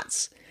train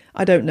cats?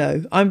 I don't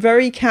know. I'm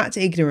very cat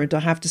ignorant, I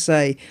have to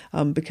say,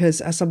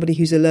 because as somebody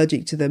who's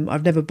allergic to them,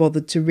 I've never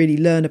bothered to really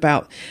learn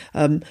about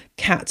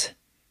cat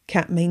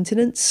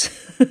maintenance.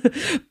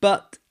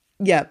 But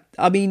yeah,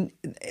 I mean,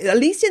 at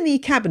least in the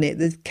cabinet,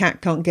 the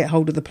cat can't get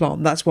hold of the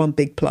plant. That's one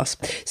big plus.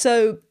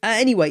 So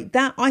anyway,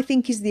 that I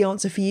think is the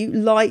answer for you.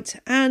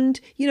 Light and,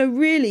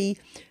 really,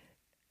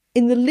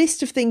 in the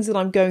list of things that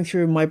I'm going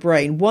through in my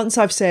brain, once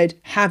I've said,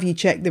 have you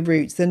checked the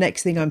roots? The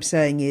next thing I'm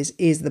saying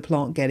is the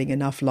plant getting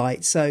enough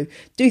light? So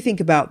do think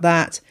about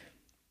that.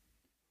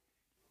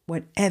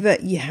 Whenever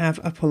you have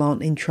a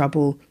plant in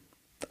trouble,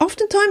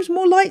 oftentimes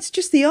more light's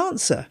just the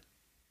answer.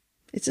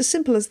 It's as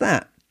simple as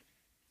that.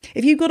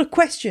 If you've got a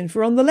question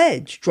for On The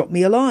Ledge, drop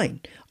me a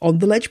line,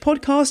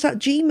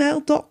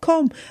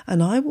 ontheledgepodcast@gmail.com,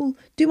 and I will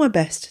do my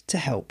best to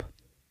help.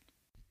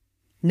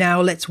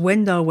 Now let's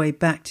wend our way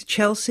back to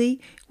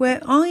Chelsea, where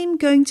I'm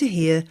going to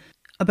hear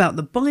about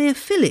the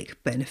biophilic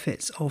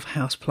benefits of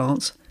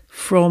houseplants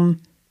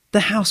from the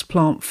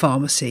Houseplant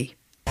Pharmacy.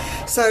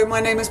 So my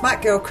name is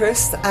Matt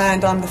Gilchrist,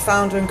 and I'm the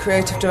founder and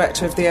creative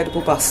director of the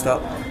Edible Bus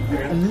Stop.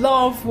 I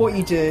love what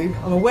you do.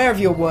 I'm aware of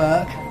your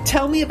work.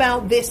 Tell me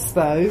about this,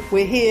 though.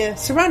 We're here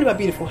surrounded by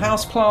beautiful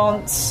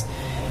houseplants.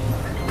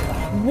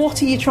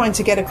 What are you trying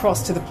to get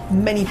across to the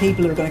many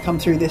people who are going to come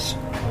through this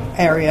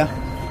area?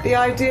 The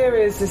idea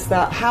is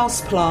that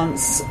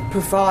houseplants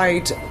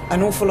provide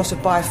an awful lot of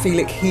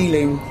biophilic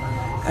healing,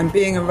 and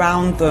being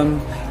around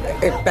them,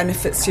 it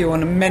benefits you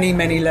on many,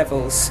 many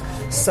levels.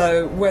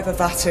 So whether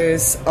that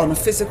is on a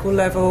physical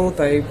level,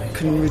 they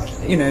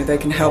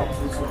can help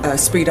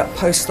speed up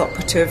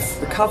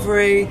post-operative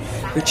recovery,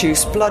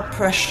 reduce blood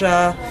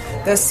pressure.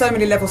 There's so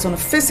many levels on a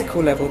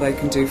physical level they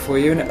can do for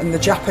you, and the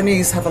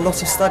Japanese have a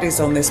lot of studies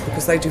on this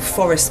because they do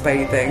forest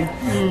bathing.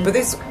 But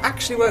this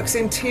actually works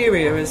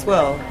interior as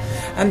well.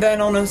 And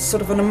then on a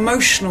sort of an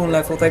emotional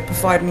level, they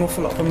provide an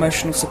awful lot of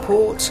emotional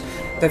support.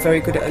 They're very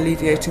good at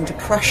alleviating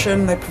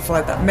depression. They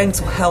provide that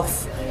mental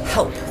health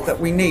help that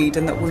we need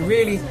and that we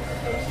really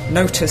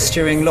noticed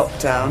during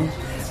lockdown.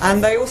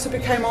 And they also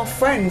became our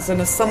friends, and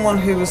as someone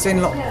who was in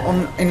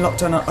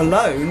lockdown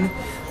alone,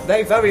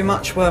 they very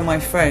much were my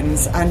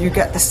friends, and you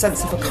get the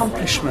sense of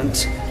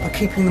accomplishment by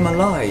keeping them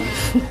alive.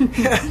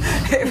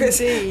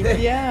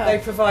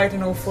 They provide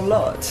an awful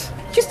lot.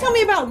 Just tell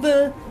me about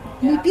the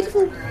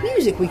beautiful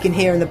music we can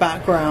hear in the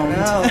background.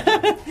 Oh.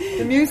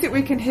 The music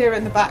we can hear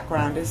in the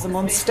background is the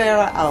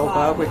Monstera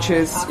alba, which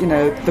is,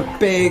 the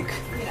big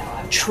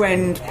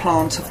trend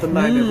plant of the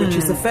moment, which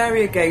is a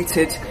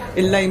variegated,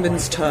 in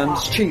layman's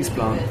terms, cheese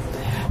plant.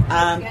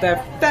 And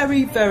they're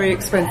very, very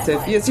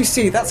expensive. As you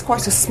see, that's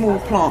quite a small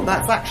plant.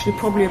 That's actually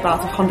probably about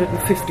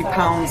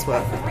 £150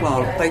 worth of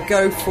plant. They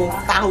go for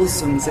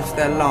thousands if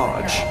they're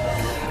large.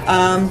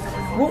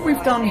 What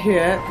we've done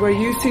here, we're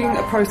using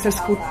a process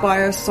called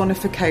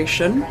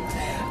biosonification,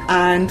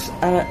 and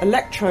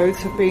electrodes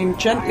have been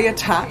gently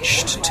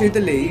attached to the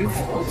leaf,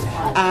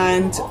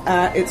 and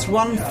it's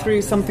run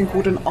through something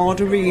called an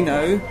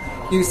Arduino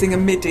using a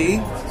MIDI,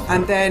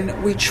 and then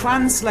we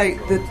translate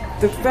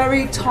the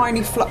very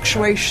tiny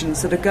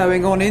fluctuations that are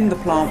going on in the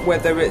plant,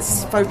 whether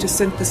it's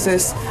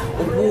photosynthesis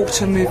or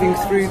water moving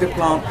through the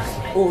plant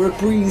or a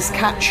breeze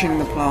catching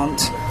the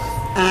plant,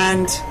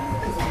 and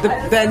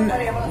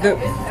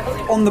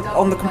on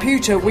the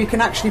computer we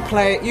can actually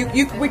play it.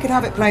 We could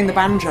have it playing the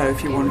banjo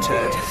if you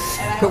wanted,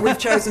 but we've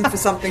chosen for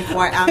something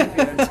quite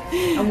ambient.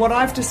 And what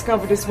I've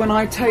discovered is when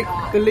I take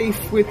the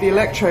leaf with the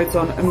electrodes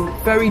on and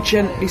very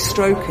gently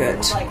stroke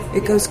it,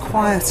 it goes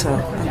quieter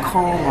and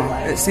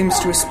calmer. It seems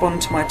to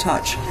respond to my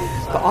touch.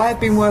 But I have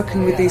been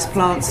working with these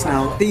plants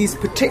now, these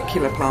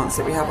particular plants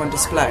that we have on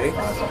display,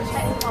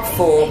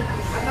 for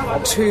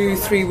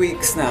 2-3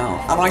 weeks now,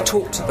 and I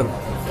talk to them.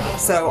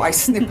 So I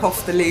snip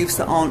off the leaves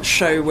that aren't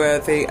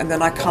show-worthy, and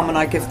then I come and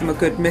I give them a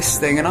good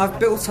misting, and I've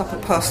built up a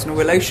personal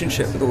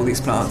relationship with all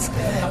these plants.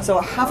 So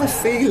I have a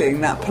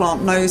feeling that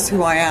plant knows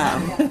who I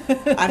am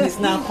and is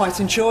now quite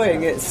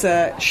enjoying its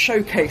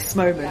showcase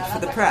moment for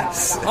the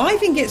press. I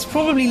think it's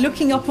probably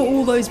looking up at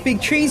all those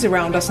big trees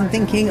around us and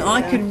thinking,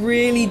 I could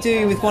really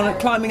do with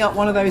climbing up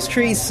one of those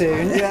trees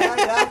soon.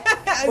 Yeah.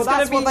 Well,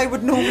 that's what they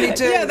would normally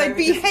do. Yeah, they'd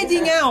be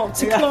heading out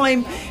to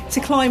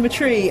climb a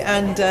tree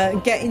and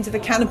get into the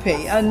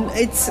canopy. And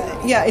it's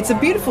a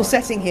beautiful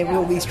setting here with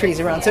all these trees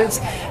around. So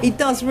it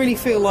does really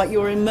feel like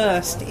you're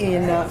immersed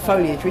in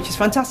foliage, which is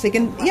fantastic.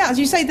 And yeah, as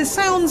you say, the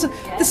sounds of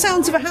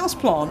a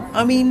houseplant.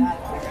 I mean,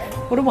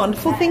 what a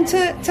wonderful thing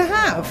to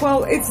have.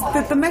 Well, it's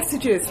the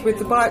message is with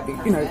the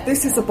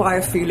this is a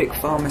biophilic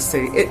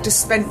pharmacy. It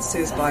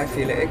dispenses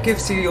biophilic. It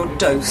gives you your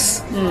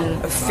dose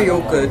of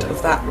feel good,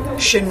 of that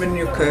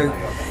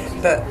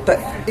Shinrin-yoku,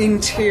 that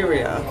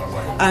interior.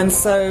 And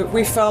so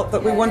we felt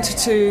that we wanted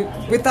to,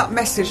 with that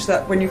message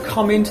that when you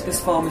come into this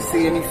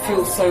pharmacy and you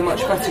feel so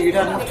much better, you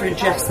don't have to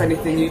ingest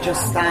anything, you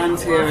just stand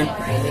here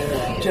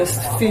and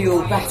just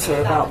feel better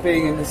about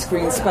being in this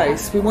green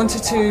space. We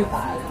wanted to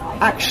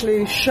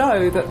actually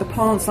show that the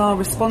plants are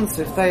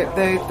responsive. They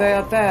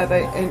are there.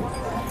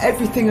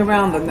 Everything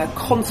around them, they're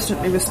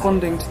constantly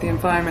responding to the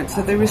environment,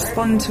 so they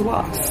respond to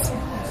us.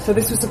 So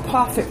this was a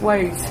perfect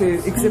way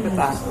to exhibit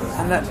that,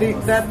 and that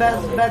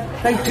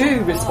they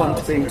do respond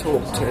to being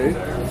talked to,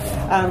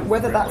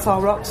 whether that's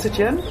our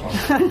oxygen.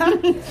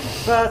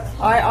 But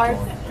I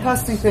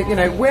personally think,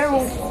 we're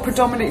all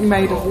predominantly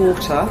made of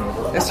water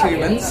as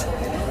humans,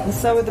 and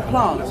so are the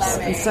plants,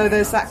 and so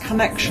there's that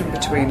connection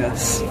between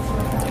us.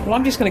 Well,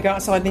 I'm just going to go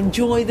outside and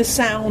enjoy the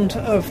sound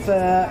of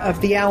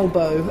the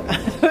elbow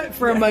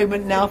for a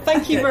moment now.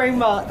 Thank you very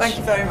much. Thank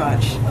you very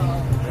much.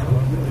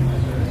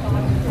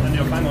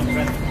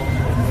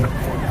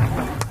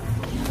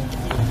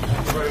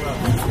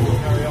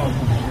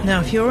 Now,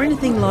 if you're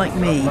anything like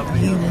me,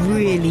 you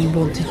really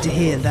wanted to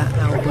hear that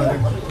elbow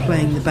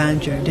playing the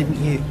banjo,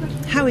 didn't you?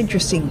 How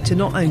interesting to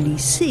not only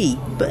see,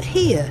 but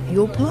hear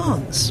your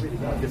plants.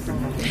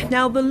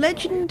 Now, the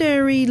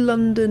legendary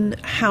London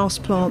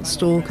Houseplant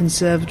Store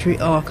Conservatory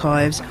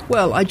Archives,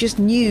 well, I just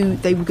knew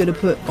they were going to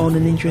put on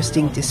an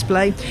interesting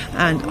display,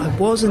 and I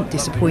wasn't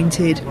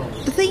disappointed.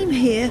 The theme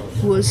here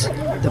was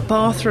the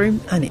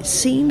bathroom, and it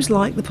seems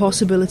like the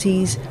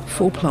possibilities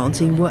for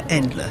planting were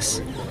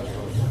endless.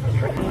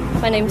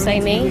 My name's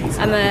Amy.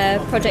 I'm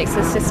a projects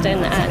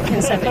assistant at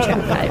Conservatory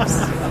Archives.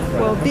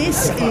 Well,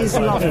 this is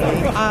lovely.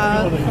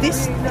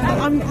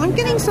 I'm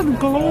getting some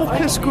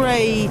glaucous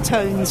grey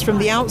tones from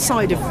the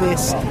outside of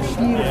this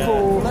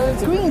beautiful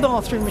green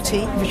bathroom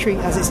retreat,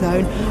 as it's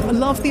known. I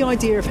love the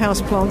idea of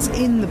houseplants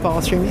in the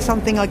bathroom. It's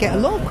something I get a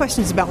lot of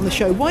questions about on the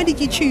show. Why did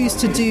you choose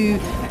to do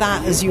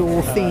that as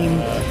your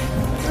theme?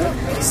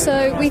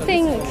 So we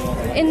think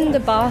in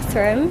the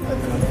bathroom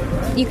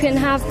you can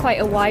have quite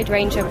a wide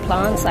range of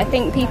plants. I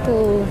think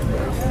people,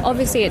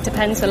 obviously it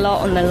depends a lot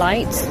on the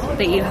light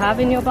that you have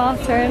in your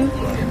bathroom,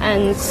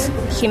 and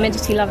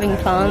humidity-loving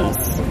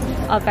plants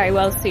are very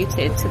well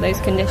suited to those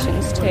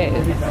conditions too.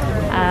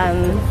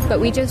 But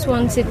we just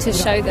wanted to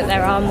show that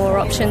there are more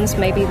options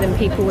maybe than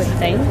people would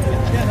think.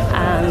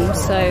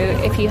 So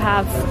if you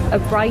have a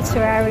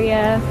brighter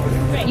area,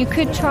 you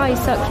could try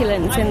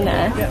succulents in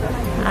there,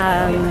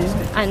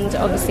 and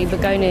obviously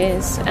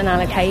begonias and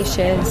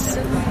alocasias.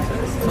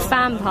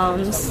 Fan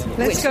palms.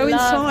 Let's go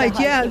inside.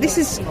 Yeah, this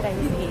is.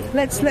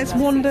 Let's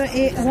wander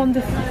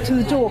to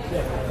the door.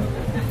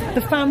 The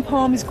fan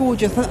palm is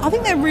gorgeous. I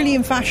think they're really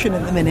in fashion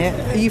at the minute.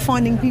 Are you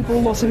finding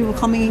lots of people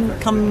coming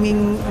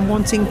and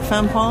wanting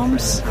fan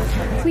palms?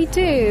 We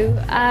do.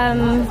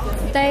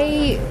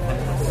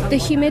 The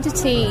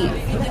humidity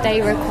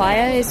they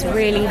require is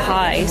really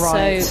high,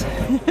 right. So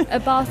a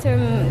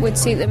bathroom would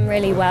suit them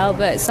really well,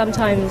 but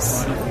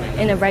sometimes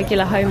in a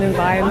regular home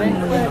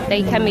environment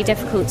they can be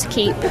difficult to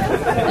keep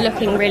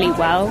looking really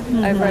well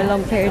over a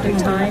long period of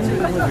time,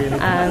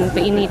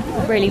 but you need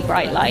really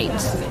bright light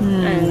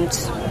and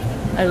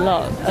a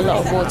lot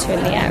of water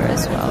in the air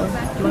as well.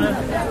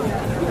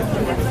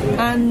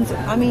 And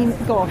I mean,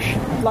 gosh,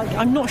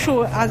 I'm not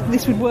sure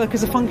this would work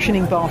as a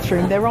functioning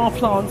bathroom. There are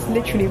plants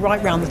literally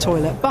right round the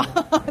toilet, but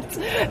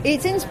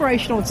it's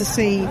inspirational to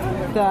see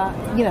that,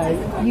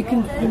 you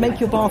can make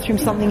your bathroom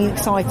something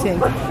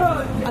exciting.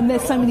 And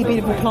there's so many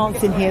beautiful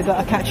plants in here that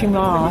are catching my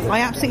eye. I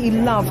absolutely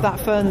love that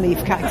fern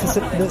leaf cactus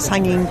that's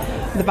hanging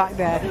at the back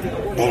there.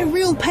 They're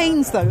real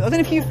pains, though. I don't know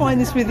if you find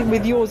this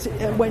with yours,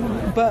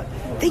 but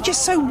they're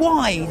just so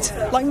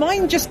wide. Like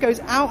mine just goes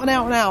out and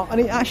out and out, and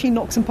it actually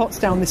knocked some pots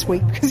down this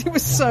week because it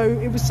was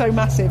so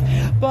massive.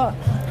 But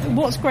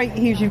what's great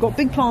here is you've got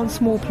big plants,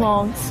 small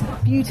plants,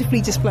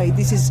 beautifully displayed.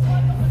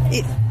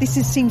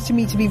 This seems to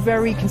me to be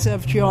very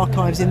Conservatory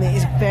Archives in that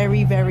it's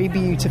very, very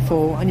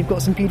beautiful, and you've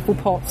got some beautiful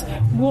pots.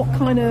 What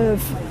kind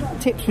of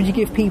tips would you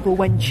give people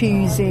when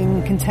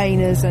choosing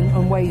containers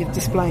and ways of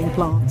displaying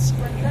plants?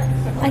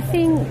 I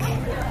think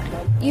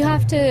you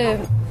have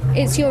to.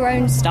 It's your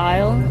own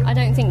style. I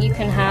don't think you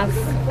can have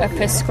a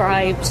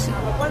prescribed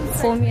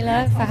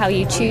formula for how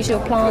you choose your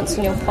plants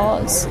and your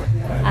pots.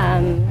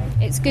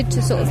 It's good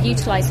to sort of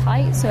utilise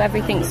height, so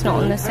everything's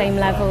not on the same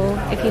level.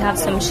 If you have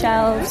some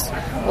shelves,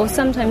 or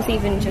sometimes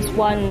even just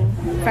one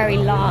very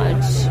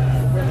large,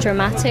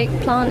 dramatic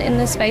plant in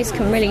the space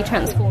can really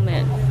transform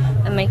it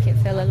and make it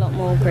feel a lot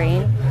more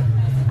green.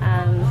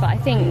 But I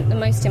think the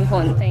most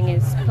important thing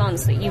is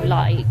plants that you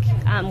like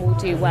and will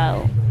do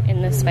well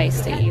in the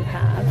space that you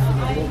have.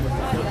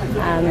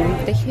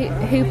 The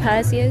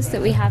houseplants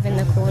that we have in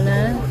the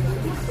corner,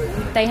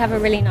 they have a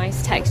really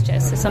nice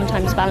texture, so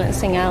sometimes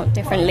balancing out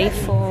different leaf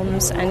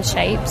forms and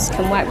shapes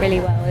can work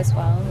really well as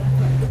well.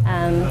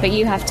 But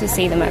you have to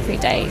see them every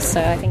day, so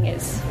I think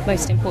it's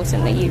most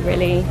important that you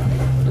really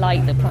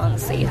like the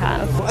plants that you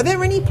have. Are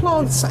there any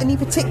plants, any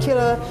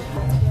particular,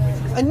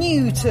 are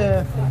new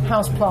to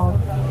houseplant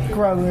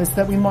growers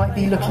that we might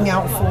be looking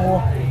out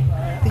for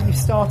that you've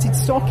started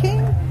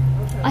stocking?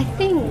 I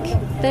think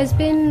there's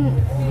been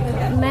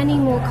many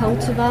more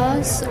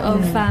cultivars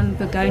of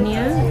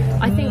begonia.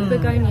 I think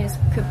begonias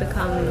could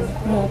become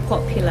more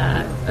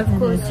popular. Of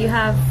course, you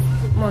have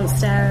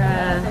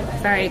Monstera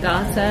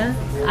variegata,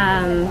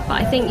 but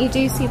I think you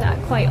do see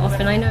that quite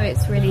often. I know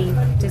it's really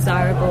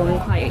desirable and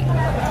quite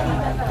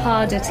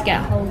harder to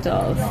get hold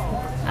of,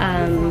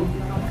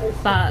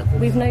 but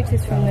we've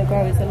noticed from the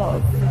growers a lot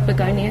of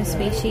begonia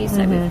species.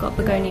 So we've got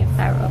Begonia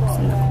ferox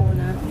in the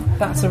corner.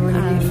 That's a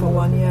really beautiful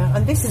one, yeah.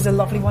 And this is a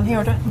lovely one here.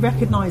 I don't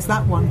recognise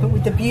that one, but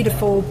with the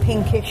beautiful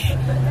pinkish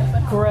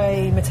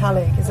grey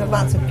metallic.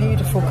 That's a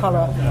beautiful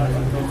colour.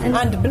 And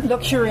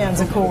luxurians,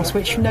 of course,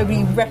 which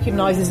nobody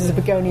recognises as a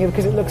begonia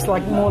because it looks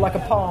more like a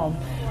palm.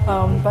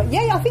 But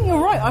yeah, I think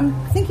you're right. I'm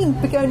thinking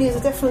begonias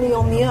are definitely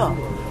on the up.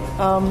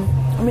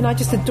 I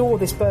just adore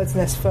this bird's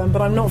nest fern,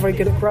 but I'm not very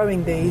good at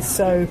growing these,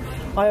 so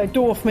I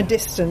adore from a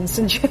distance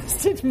and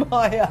just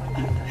admire.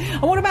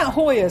 And what about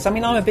Hoyas? I'm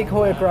a big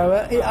Hoya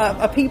grower.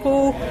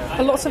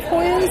 Are lots of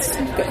Hoyas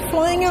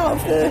flying out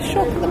of the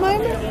shop at the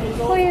moment?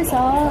 Hoyas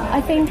are. I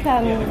think,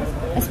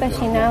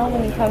 especially now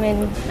when you come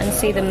in and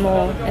see them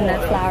more in their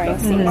flowering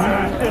season.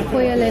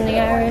 Hoya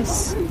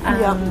linearis,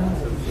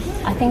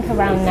 I think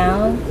around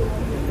now.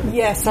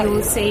 Yes,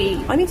 you'll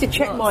see. I need to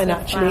check mine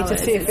actually to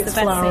see if it's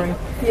flowering.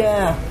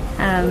 Yeah.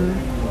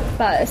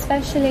 But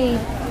especially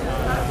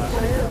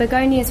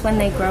begonias when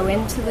they grow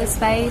into the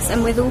space,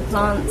 and with all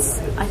plants,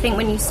 I think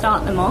when you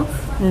start them off,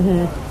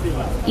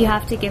 you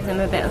have to give them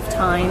a bit of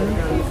time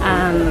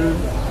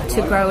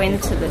to grow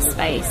into the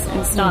space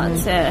and start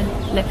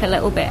to look a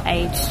little bit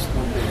aged.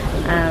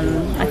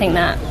 I think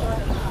that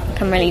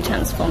can really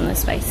transform the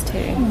space too.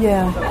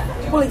 Yeah.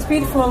 Well, it's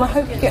beautiful, and I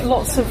hope you get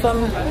lots of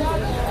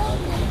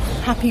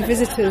happy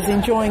visitors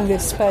enjoying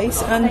this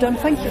space, and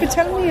thank you for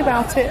telling me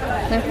about it.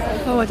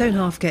 Oh, I don't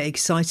half get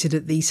excited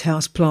at these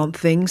houseplant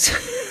things,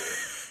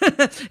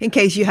 in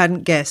case you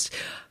hadn't guessed.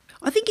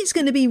 I think it's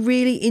going to be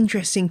really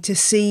interesting to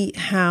see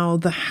how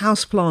the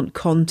houseplant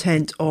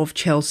content of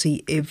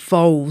Chelsea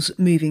evolves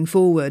moving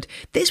forward.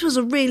 This was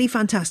a really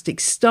fantastic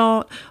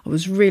start. I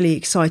was really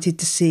excited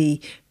to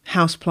see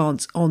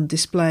houseplants on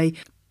display.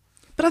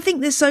 But I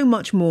think there's so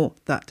much more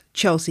that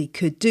Chelsea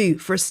could do.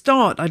 For a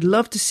start, I'd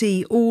love to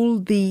see all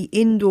the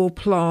indoor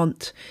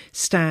plant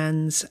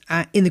stands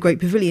in the Great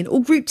Pavilion all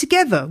grouped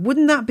together.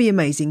 Wouldn't that be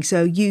amazing?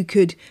 So you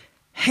could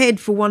head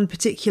for one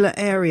particular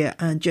area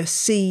and just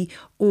see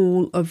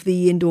all of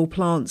the indoor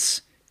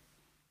plants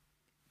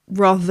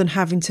rather than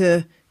having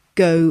to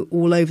go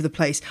all over the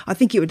place. I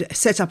think it would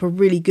set up a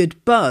really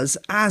good buzz,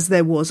 as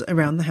there was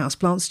around the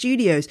Houseplant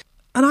Studios.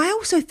 And I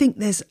also think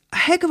there's a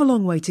heck of a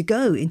long way to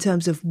go in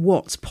terms of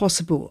what's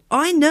possible.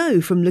 I know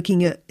from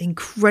looking at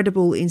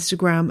incredible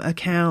Instagram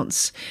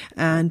accounts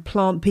and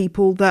plant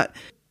people that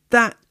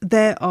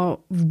there are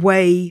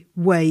way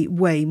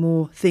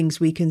more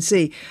things we can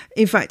see.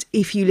 In fact,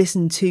 if you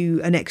listen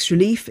to an Extra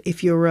Leaf,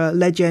 if you're a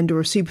legend or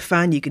a super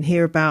fan, you can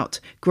hear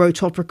about Grow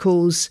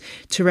Topical's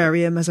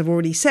terrarium, as I've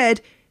already said.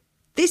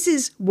 This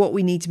is what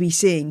we need to be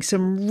seeing,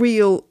 some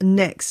real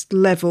next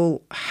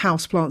level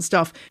houseplant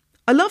stuff.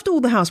 I loved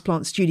all the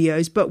houseplant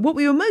studios, but what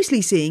we were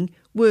mostly seeing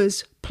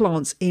was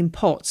plants in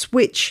pots,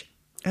 which,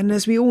 and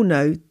as we all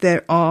know,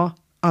 there are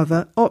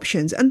other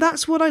options. And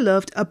that's what I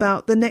loved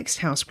about the next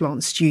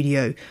houseplant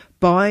studio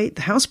by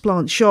the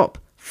houseplant shop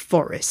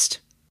Forest.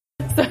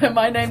 So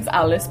my name's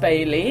Alice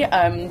Bailey.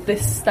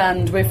 This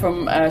stand, we're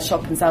from a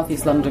shop in South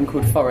East London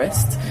called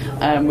Forest,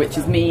 which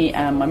is me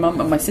and my mum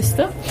and my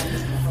sister.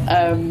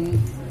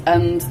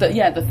 And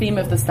the theme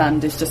of the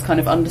stand is just kind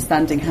of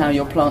understanding how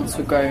your plants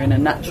would grow in a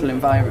natural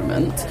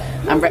environment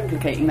and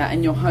replicating that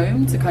in your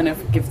home to kind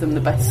of give them the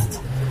best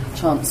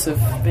chance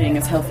of being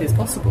as healthy as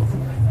possible.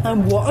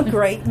 And what a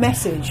great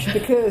message,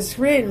 because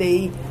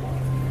really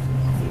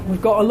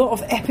we've got a lot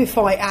of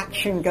epiphyte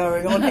action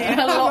going on here.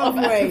 A lot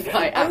of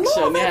epiphyte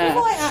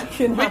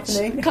action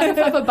happening. Which kind of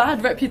have a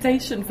bad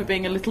reputation for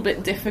being a little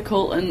bit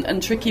difficult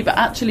and tricky, but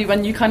actually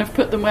when you kind of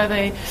put them where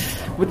they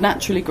would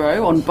naturally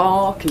grow, on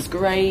bark is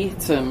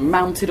great,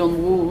 mounted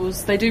on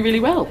walls, they do really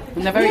well,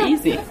 and they're very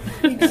easy.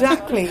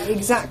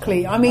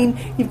 Exactly. I mean,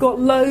 you've got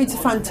loads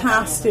of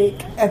fantastic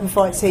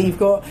epiphytes here. You've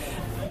got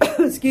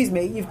excuse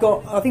me, you've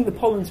got, I think the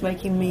pollen's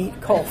making me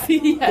cough,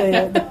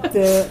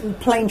 the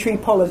plane tree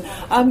pollen.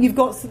 You've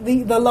got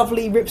the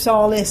lovely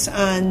Ripsalis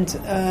and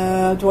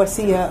do I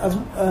see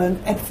an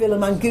Epiphylla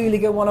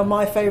manguliga, one of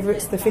my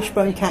favourites, the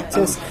fishbone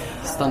cactus.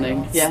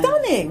 Stunning.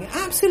 Stunning,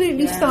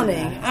 absolutely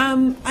stunning.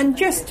 And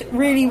just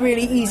really,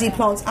 really easy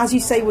plants, as you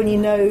say, when you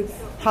know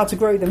how to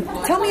grow them.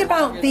 Tell me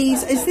about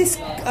these. Is this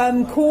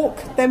cork?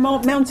 They're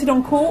mounted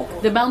on cork?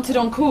 They're mounted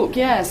on cork,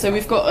 yeah. So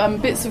we've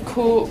got bits of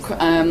cork,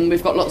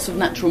 we've got lots of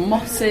natural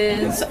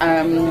mosses.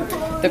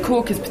 The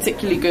cork is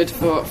particularly good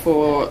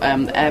for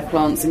air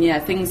plants,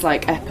 and things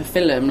like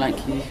epiphyllum, like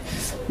you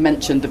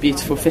mentioned, the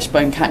beautiful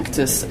fishbone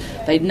cactus,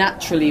 they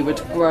naturally would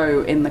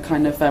grow in the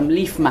kind of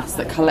leaf mass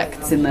that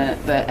collects in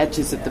the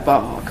edges of the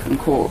bark and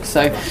cork.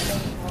 So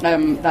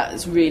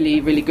that's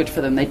really, really good for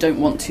them. They don't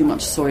want too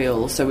much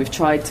soil, so we've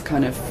tried to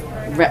kind of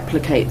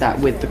replicate that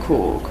with the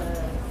cork.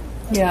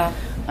 We've got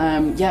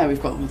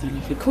all the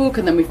lovely cork,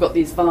 and then we've got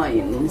these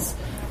vines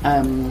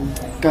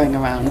going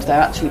around.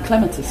 They're actually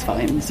clematis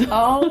vines.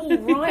 Oh,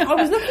 right. I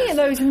was looking at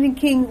those and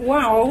thinking,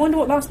 wow, I wonder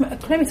what that's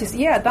clematis.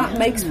 Yeah, that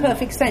makes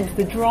perfect sense.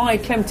 The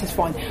dried clematis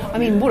vine. I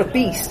mean, what a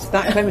beast.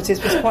 That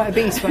clematis was quite a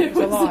beast when it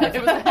was alive.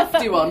 It was a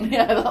hefty one,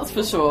 yeah, that's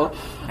for sure.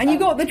 And you've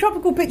got the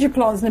tropical pitcher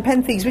plants and the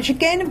nepenthes, which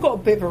again have got a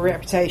bit of a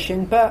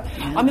reputation, but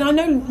I mean, I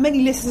know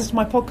many listeners to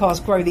my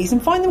podcast grow these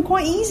and find them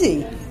quite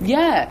easy.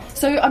 Yeah,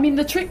 so I mean,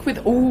 the trick with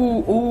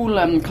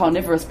all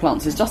carnivorous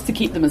plants is just to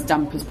keep them as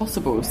damp as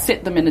possible.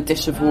 Sit them in a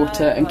dish of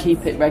water and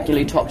keep it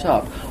regularly topped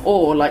up,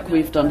 or like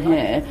we've done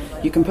here,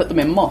 you can put them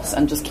in moss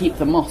and just keep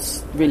the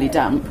moss really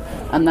damp,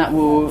 and that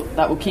will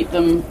keep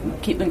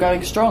them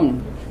going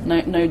strong.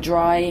 No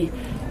dry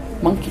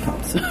monkey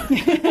pots.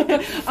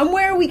 And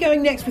where are we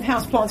going next with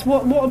houseplants?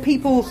 What are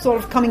people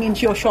sort of coming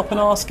into your shop and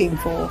asking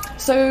for?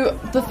 So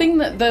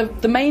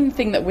the main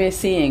thing that we're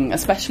seeing,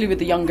 especially with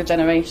the younger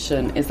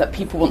generation, is that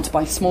people want to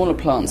buy smaller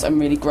plants and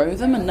really grow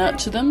them and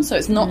nurture them. So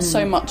it's not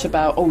so much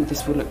about,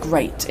 this will look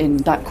great in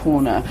that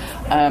corner,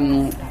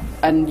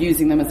 and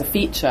using them as a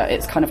feature.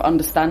 It's kind of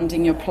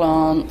understanding your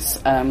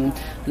plants,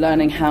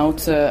 learning how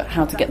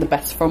to get the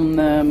best from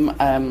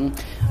them,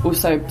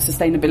 also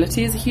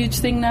sustainability is a huge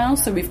thing now.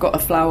 So we've got a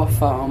flower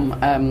farm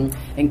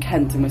in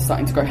Kent, and we're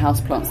starting to grow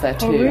houseplants there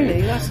too. Oh,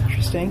 really? That's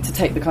interesting. To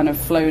take the kind of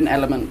flown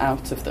element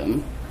out of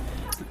them.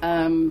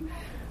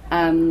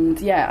 And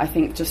yeah, I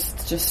think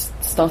just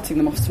starting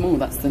them off small,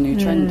 that's the new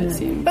trend, it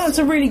seems. That's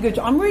a really good...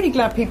 I'm really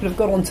glad people have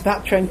got onto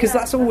that trend, because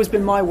that's always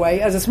been my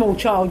way. As a small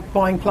child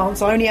buying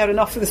plants, I only had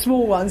enough for the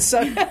small ones,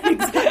 so...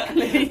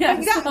 Exactly,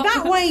 yes.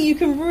 that way you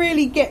can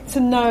really get to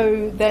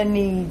know their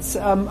needs.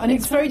 And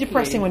it's very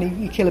depressing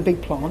when you kill a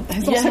big plant.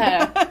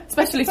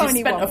 Especially if you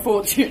spent a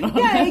fortune on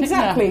it. Yeah,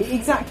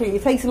 exactly.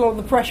 It takes a lot of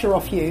the pressure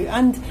off you.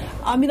 And,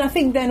 I mean, I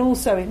think then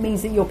also it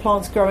means that your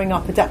plants growing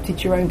up adapted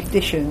to your own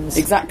conditions.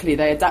 Exactly,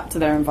 they adapt to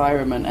their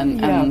environment,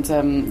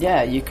 and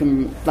you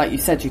can, like you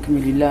said, you can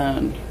really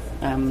learn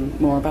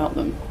more about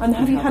them. And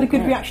have you had a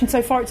good reaction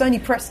so far? It's only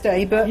press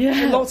day, but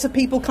lots of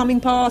people coming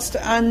past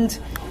and...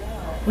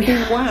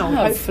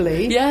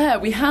 hopefully. Yeah,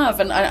 we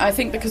have, and I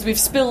think because we've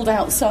spilled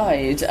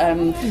outside,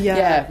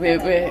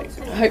 we're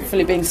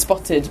hopefully being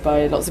spotted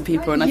by lots of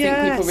people, and I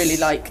think people really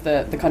like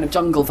the kind of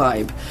jungle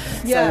vibe.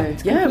 Yeah,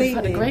 so, we've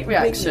had a great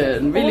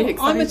reaction, really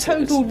excited. I'm a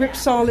total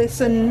Ripsalis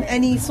and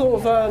any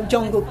sort of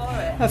jungle,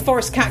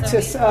 forest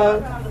cactus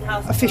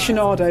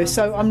aficionado,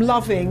 so I'm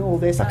loving all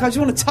this. Like, I just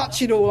want to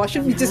touch it all. I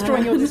shouldn't be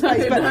destroying your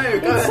displays, but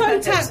it's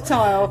so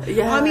tactile.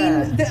 Yeah. I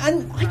mean,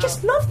 and I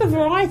just love the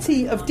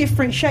variety of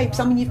different shapes.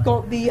 I mean, you've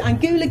got the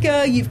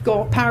Angulaga, you've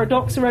got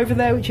Paradoxa over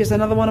there, which is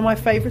another one of my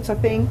favourites, I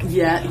think.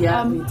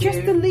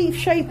 Just the leaf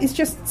shape is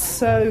just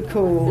so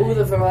cool. All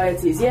the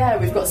varieties,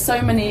 we've got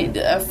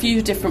a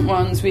few different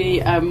ones. We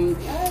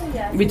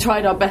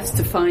tried our best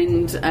to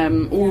find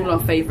all our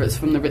favourites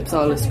from the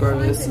Ripsalis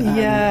growers.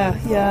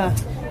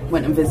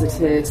 Went and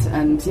visited,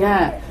 and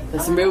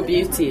there's some real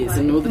beauties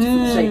and all the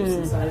different shapes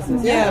and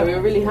sizes. We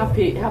were really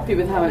happy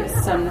with how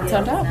it's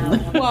turned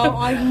out. Well,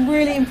 I'm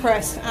really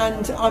impressed,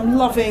 and I'm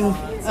loving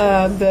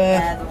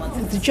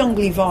the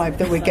jungly vibe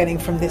that we're getting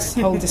from this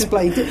whole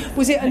display.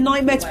 Was it a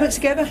nightmare to put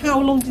together? How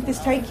long did this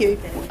take you?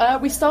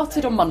 We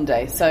started on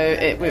Monday, so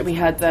we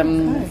had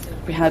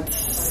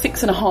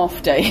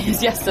 6.5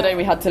 days. Yesterday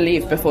we had to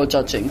leave before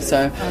judging,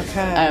 so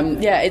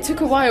it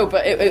took a while,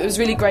 but it was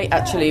really great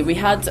actually. We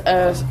had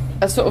a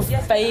sort of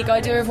vague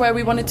idea of where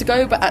we wanted to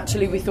go, but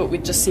actually we thought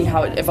we'd just see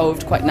how it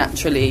evolved quite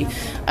naturally,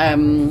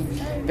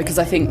 because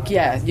I think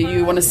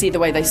you want to see the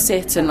way they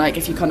sit, and like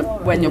if you kind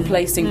of, when you're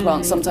placing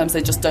plants, sometimes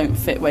they just don't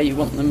fit where you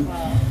want them.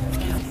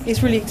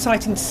 It's really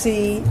exciting to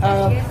see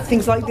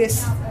things like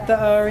this that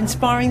are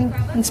inspiring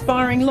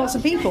lots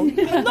of people.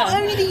 Not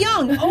only the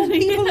young, old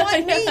people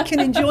like me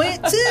can enjoy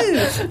it too.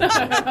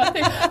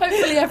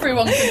 Hopefully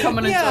everyone can come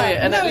and enjoy it,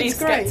 and at least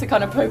get to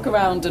kind of poke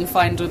around and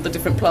find all the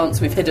different plants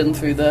we've hidden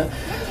through the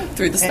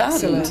stand.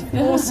 Excellent.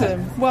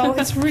 Awesome. Well,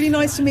 it's really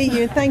nice to meet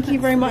you, and thank you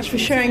very much for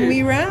showing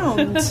me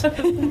round.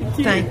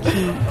 Thank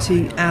you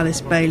to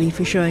Alice Bailey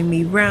for showing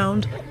me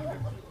round.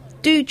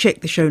 Do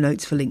check the show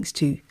notes for links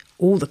to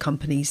all the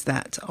companies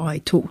that I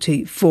talked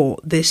to for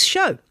this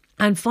show.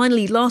 And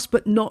finally, last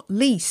but not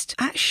least,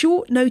 at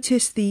short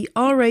notice, the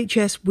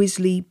RHS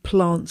Wisley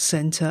Plant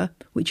Centre,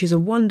 which is a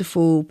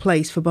wonderful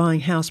place for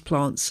buying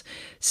houseplants,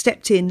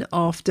 stepped in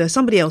after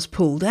somebody else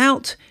pulled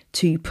out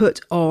to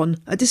put on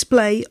a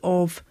display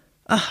of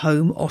a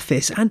home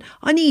office. And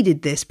I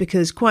needed this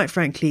because, quite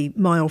frankly,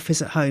 my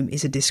office at home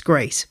is a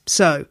disgrace.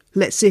 So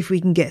let's see if we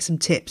can get some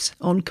tips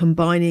on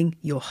combining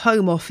your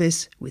home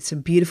office with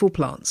some beautiful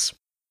plants.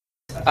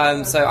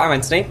 So I'm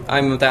Anthony.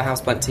 I'm the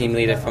houseplant team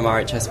leader from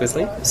RHS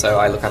Wisley. So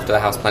I look after the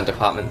houseplant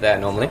department there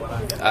normally.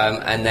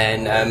 And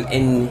then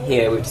in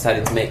here we've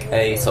decided to make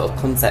a sort of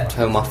concept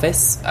home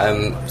office,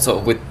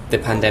 sort of with the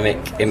pandemic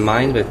in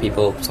mind, with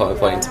people sort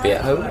of wanting to be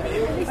at home.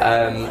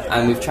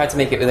 And we've tried to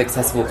make it with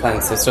accessible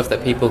plants, so stuff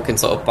that people can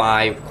sort of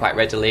buy quite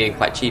readily and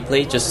quite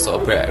cheaply, just to sort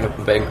of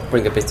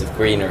bring a bit of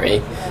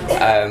greenery.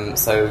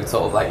 So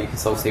sort of like you can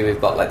sort of see we've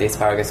got like the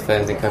asparagus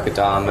ferns in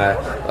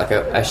Kokodama, like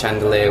a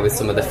chandelier with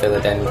some of the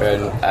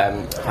philodendron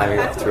climbing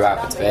up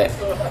throughout it.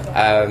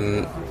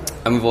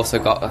 And we've also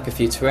got like a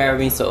few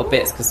terrarium sort of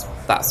bits, because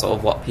that's sort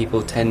of what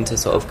people tend to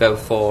sort of go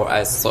for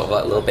as sort of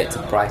like a little bit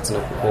to brighten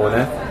up the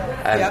corner,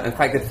 and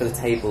quite good for the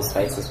table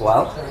space as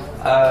well.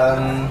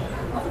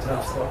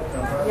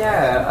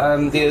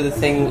 The other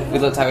thing we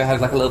looked at, we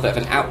had like a little bit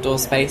of an outdoor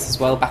space as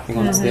well backing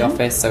onto the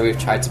office, so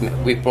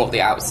we've brought the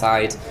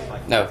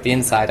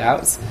inside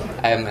out,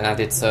 and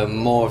added some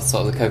more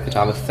sort of the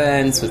Kokodama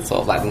ferns with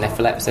sort of like the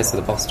Nephilepsis or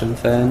the Boston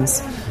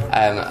ferns,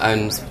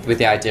 and with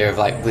the idea of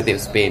like with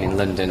it being in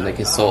London, they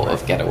can sort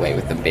of get away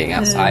with them being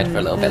outside for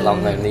a little bit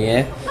longer in the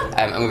year.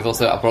 And we've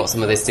also brought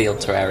some of the sealed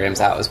terrariums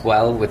out as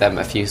well, with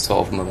a few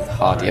sort of more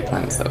hardier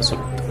plants that would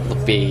sort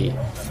of be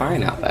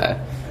fine out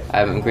there.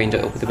 and greened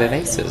it up with a bit of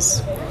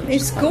vases.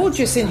 It's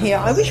gorgeous in here.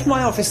 I wish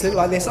my office looked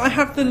like this. I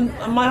have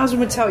my husband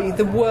would tell you,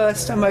 the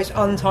worst and most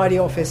untidy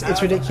office.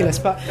 It's ridiculous,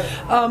 but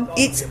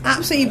it's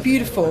absolutely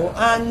beautiful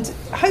and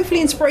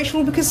hopefully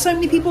inspirational, because so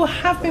many people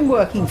have been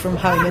working from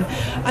home,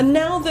 and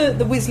now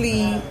the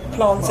Wisley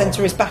Plant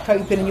Centre is back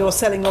open and you're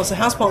selling lots of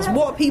houseplants.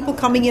 What are people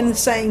coming in and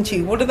saying to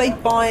you? What are they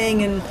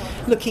buying and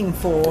looking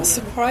for?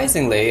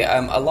 Surprisingly,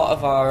 a lot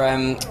of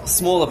our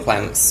smaller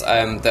plants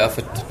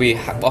that we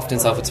often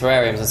sell for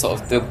terrariums, and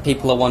sort of the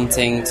people are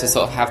wanting to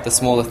sort of have the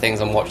smaller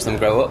things and watch them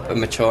grow up and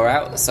mature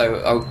out.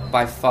 So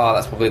by far,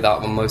 that's probably the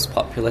most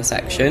popular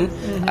section.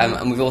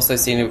 And we've also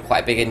seen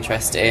quite a big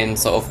interest in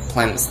sort of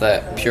plants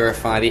that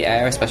purify the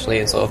air, especially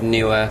in sort of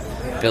newer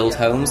build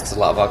homes, because a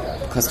lot of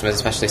our customers,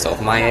 especially sort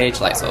of my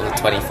age, like sort of the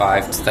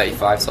 25 to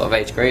 35 sort of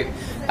age group,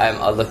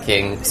 are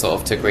looking sort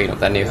of to green up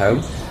their new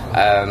home.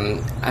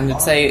 And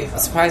I'd say,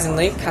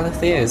 surprisingly,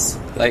 calatheas.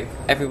 Like,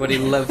 everybody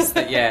loves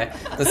that,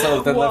 the sort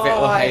of the love it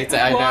or hate it,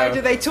 I know. Why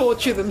do they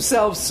torture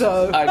themselves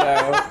so? I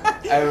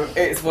know.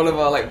 It's one of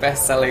our, like,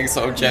 best-selling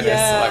sort of genus,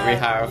 like, we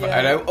have.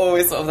 And I'm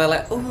always sort of, they're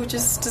like,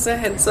 just as a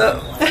heads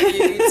up,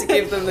 you need to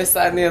give them this,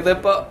 that and the other.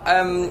 But,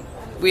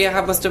 we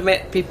must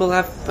admit, people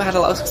have had a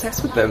lot of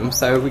success with them,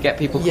 so we get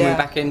people coming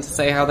back in to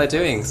say how they're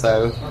doing,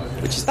 so,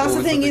 which is that's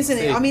the thing, isn't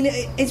it? I mean,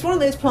 it's one of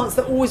those plants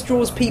that always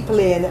draws people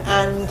in,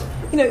 and,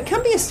 you know, it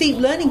can be a steep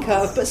learning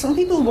curve, but some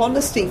people want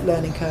a steep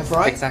learning curve,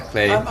 right?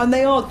 Exactly. And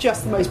they are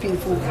just the most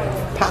beautiful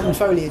pattern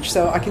foliage,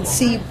 so I can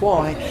see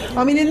why.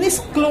 I mean, in this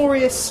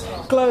glorious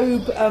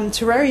globe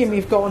terrarium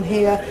you've got on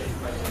here,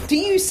 do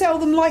you sell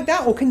them like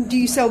that, or do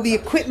you sell the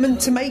equipment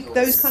to make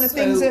those kind of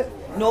things?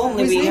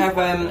 Normally we have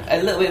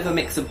a little bit of a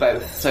mix of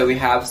both. So we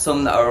have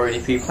some that are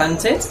already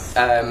pre-planted,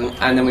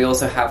 and then we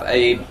also have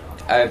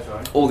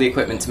all the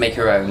equipment to make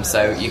your own.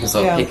 So you can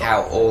sort of pick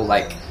out all,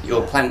 like,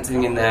 your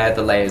planting in there,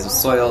 the layers of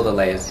soil,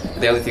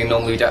 the only thing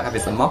normally we don't have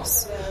is the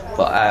moss.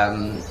 But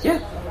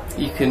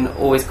you can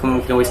always come.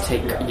 We can always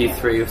take you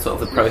through sort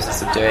of the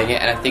process of doing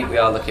it. And I think we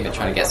are looking at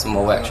trying to get some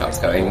more workshops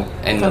going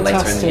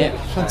later in the year.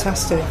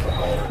 Fantastic.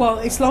 Well,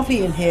 it's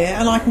lovely in here,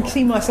 and I can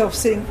see myself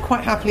sitting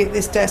quite happily at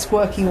this desk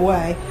working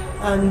away.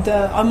 And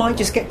I might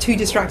just get too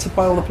distracted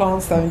by all the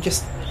plants, though, and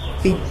just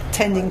be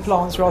tending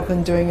plants rather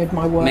than doing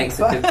my work. Makes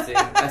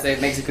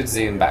a good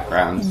Zoom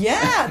background.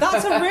 Yeah,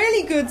 that's a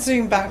really good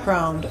Zoom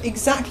background.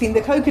 Exactly. And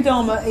the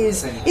Kokedama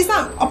is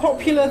that a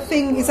popular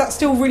thing? Is that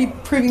still really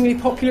proving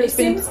really popular? It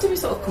seems to be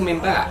sort of coming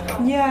back.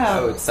 Yeah,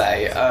 I would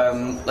say.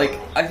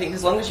 I think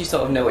as long as you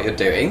sort of know what you're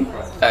doing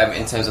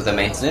in terms of the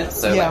maintenance.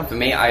 So like for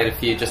me, I had a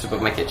few just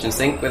above my kitchen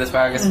sink with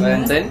asparagus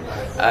ferns in.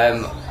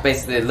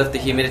 Basically, I loved the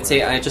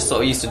humidity, and I just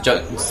sort of used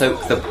to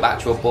soak the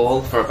actual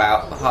ball for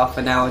about half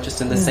an hour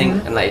just in the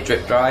sink and let it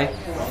drip dry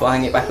before I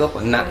hang it back up,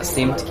 and that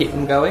seemed to keep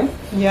them going.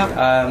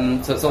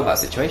 Yeah. So it's all about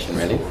situation,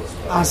 really.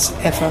 As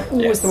ever,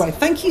 always the way.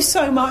 Thank you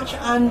so much,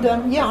 and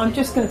I'm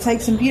just going to take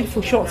some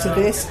beautiful shots of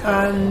this,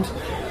 and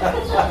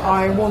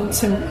I want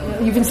to.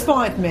 You've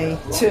inspired me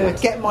to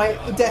get my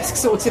desk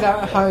sorted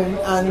out at home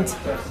and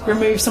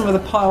remove some of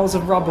the piles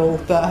of rubble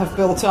that have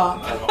built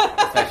up.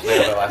 Especially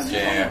over last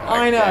year.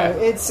 I know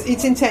it's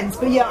intense,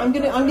 but I'm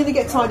gonna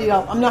get tidied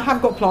up. I mean, I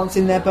have got plants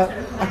in there, but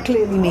I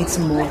clearly need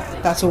some more.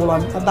 That's all.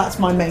 That's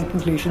my main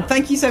conclusion.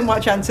 Thank you so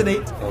much, Anthony.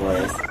 No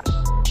worries.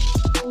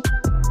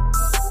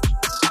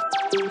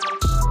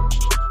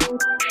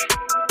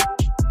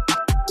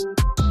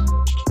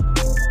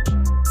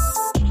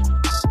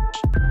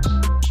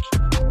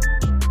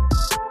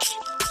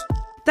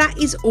 That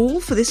is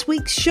all for this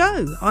week's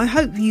show. I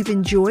hope you've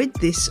enjoyed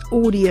this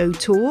audio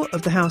tour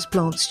of the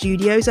Houseplant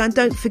Studios, and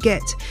don't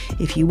forget,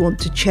 if you want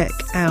to check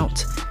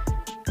out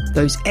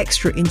those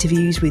extra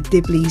interviews with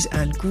Dibblies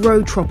and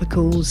Grow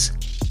Tropicals,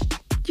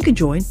 you can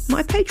join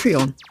my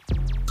Patreon.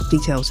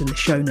 Details in the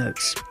show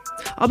notes.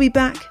 I'll be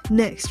back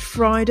next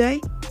Friday.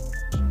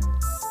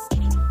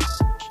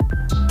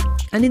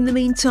 And in the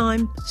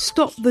meantime,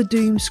 stop the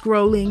doom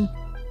scrolling,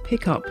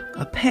 pick up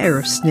a pair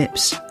of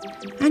snips,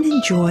 and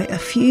enjoy a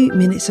few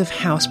minutes of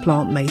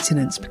houseplant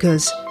maintenance,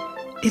 because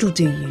it'll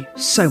do you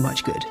so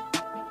much good.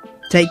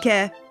 Take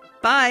care.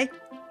 Bye.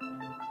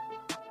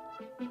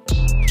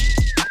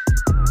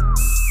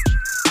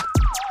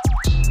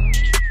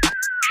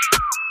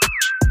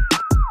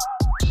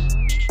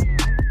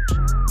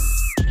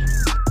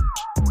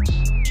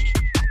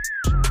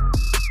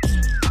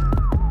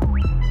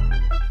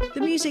 The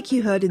music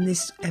you heard in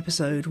this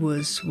episode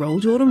was Roll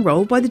Jordan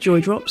Roll by the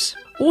Joy Drops,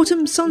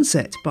 Autumn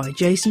Sunset by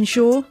Jason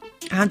Shaw,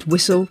 and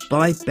Whistle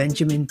by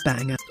Benjamin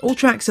Banger. All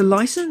tracks are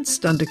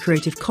licensed under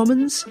Creative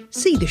Commons.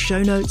 See the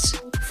show notes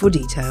for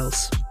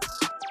details.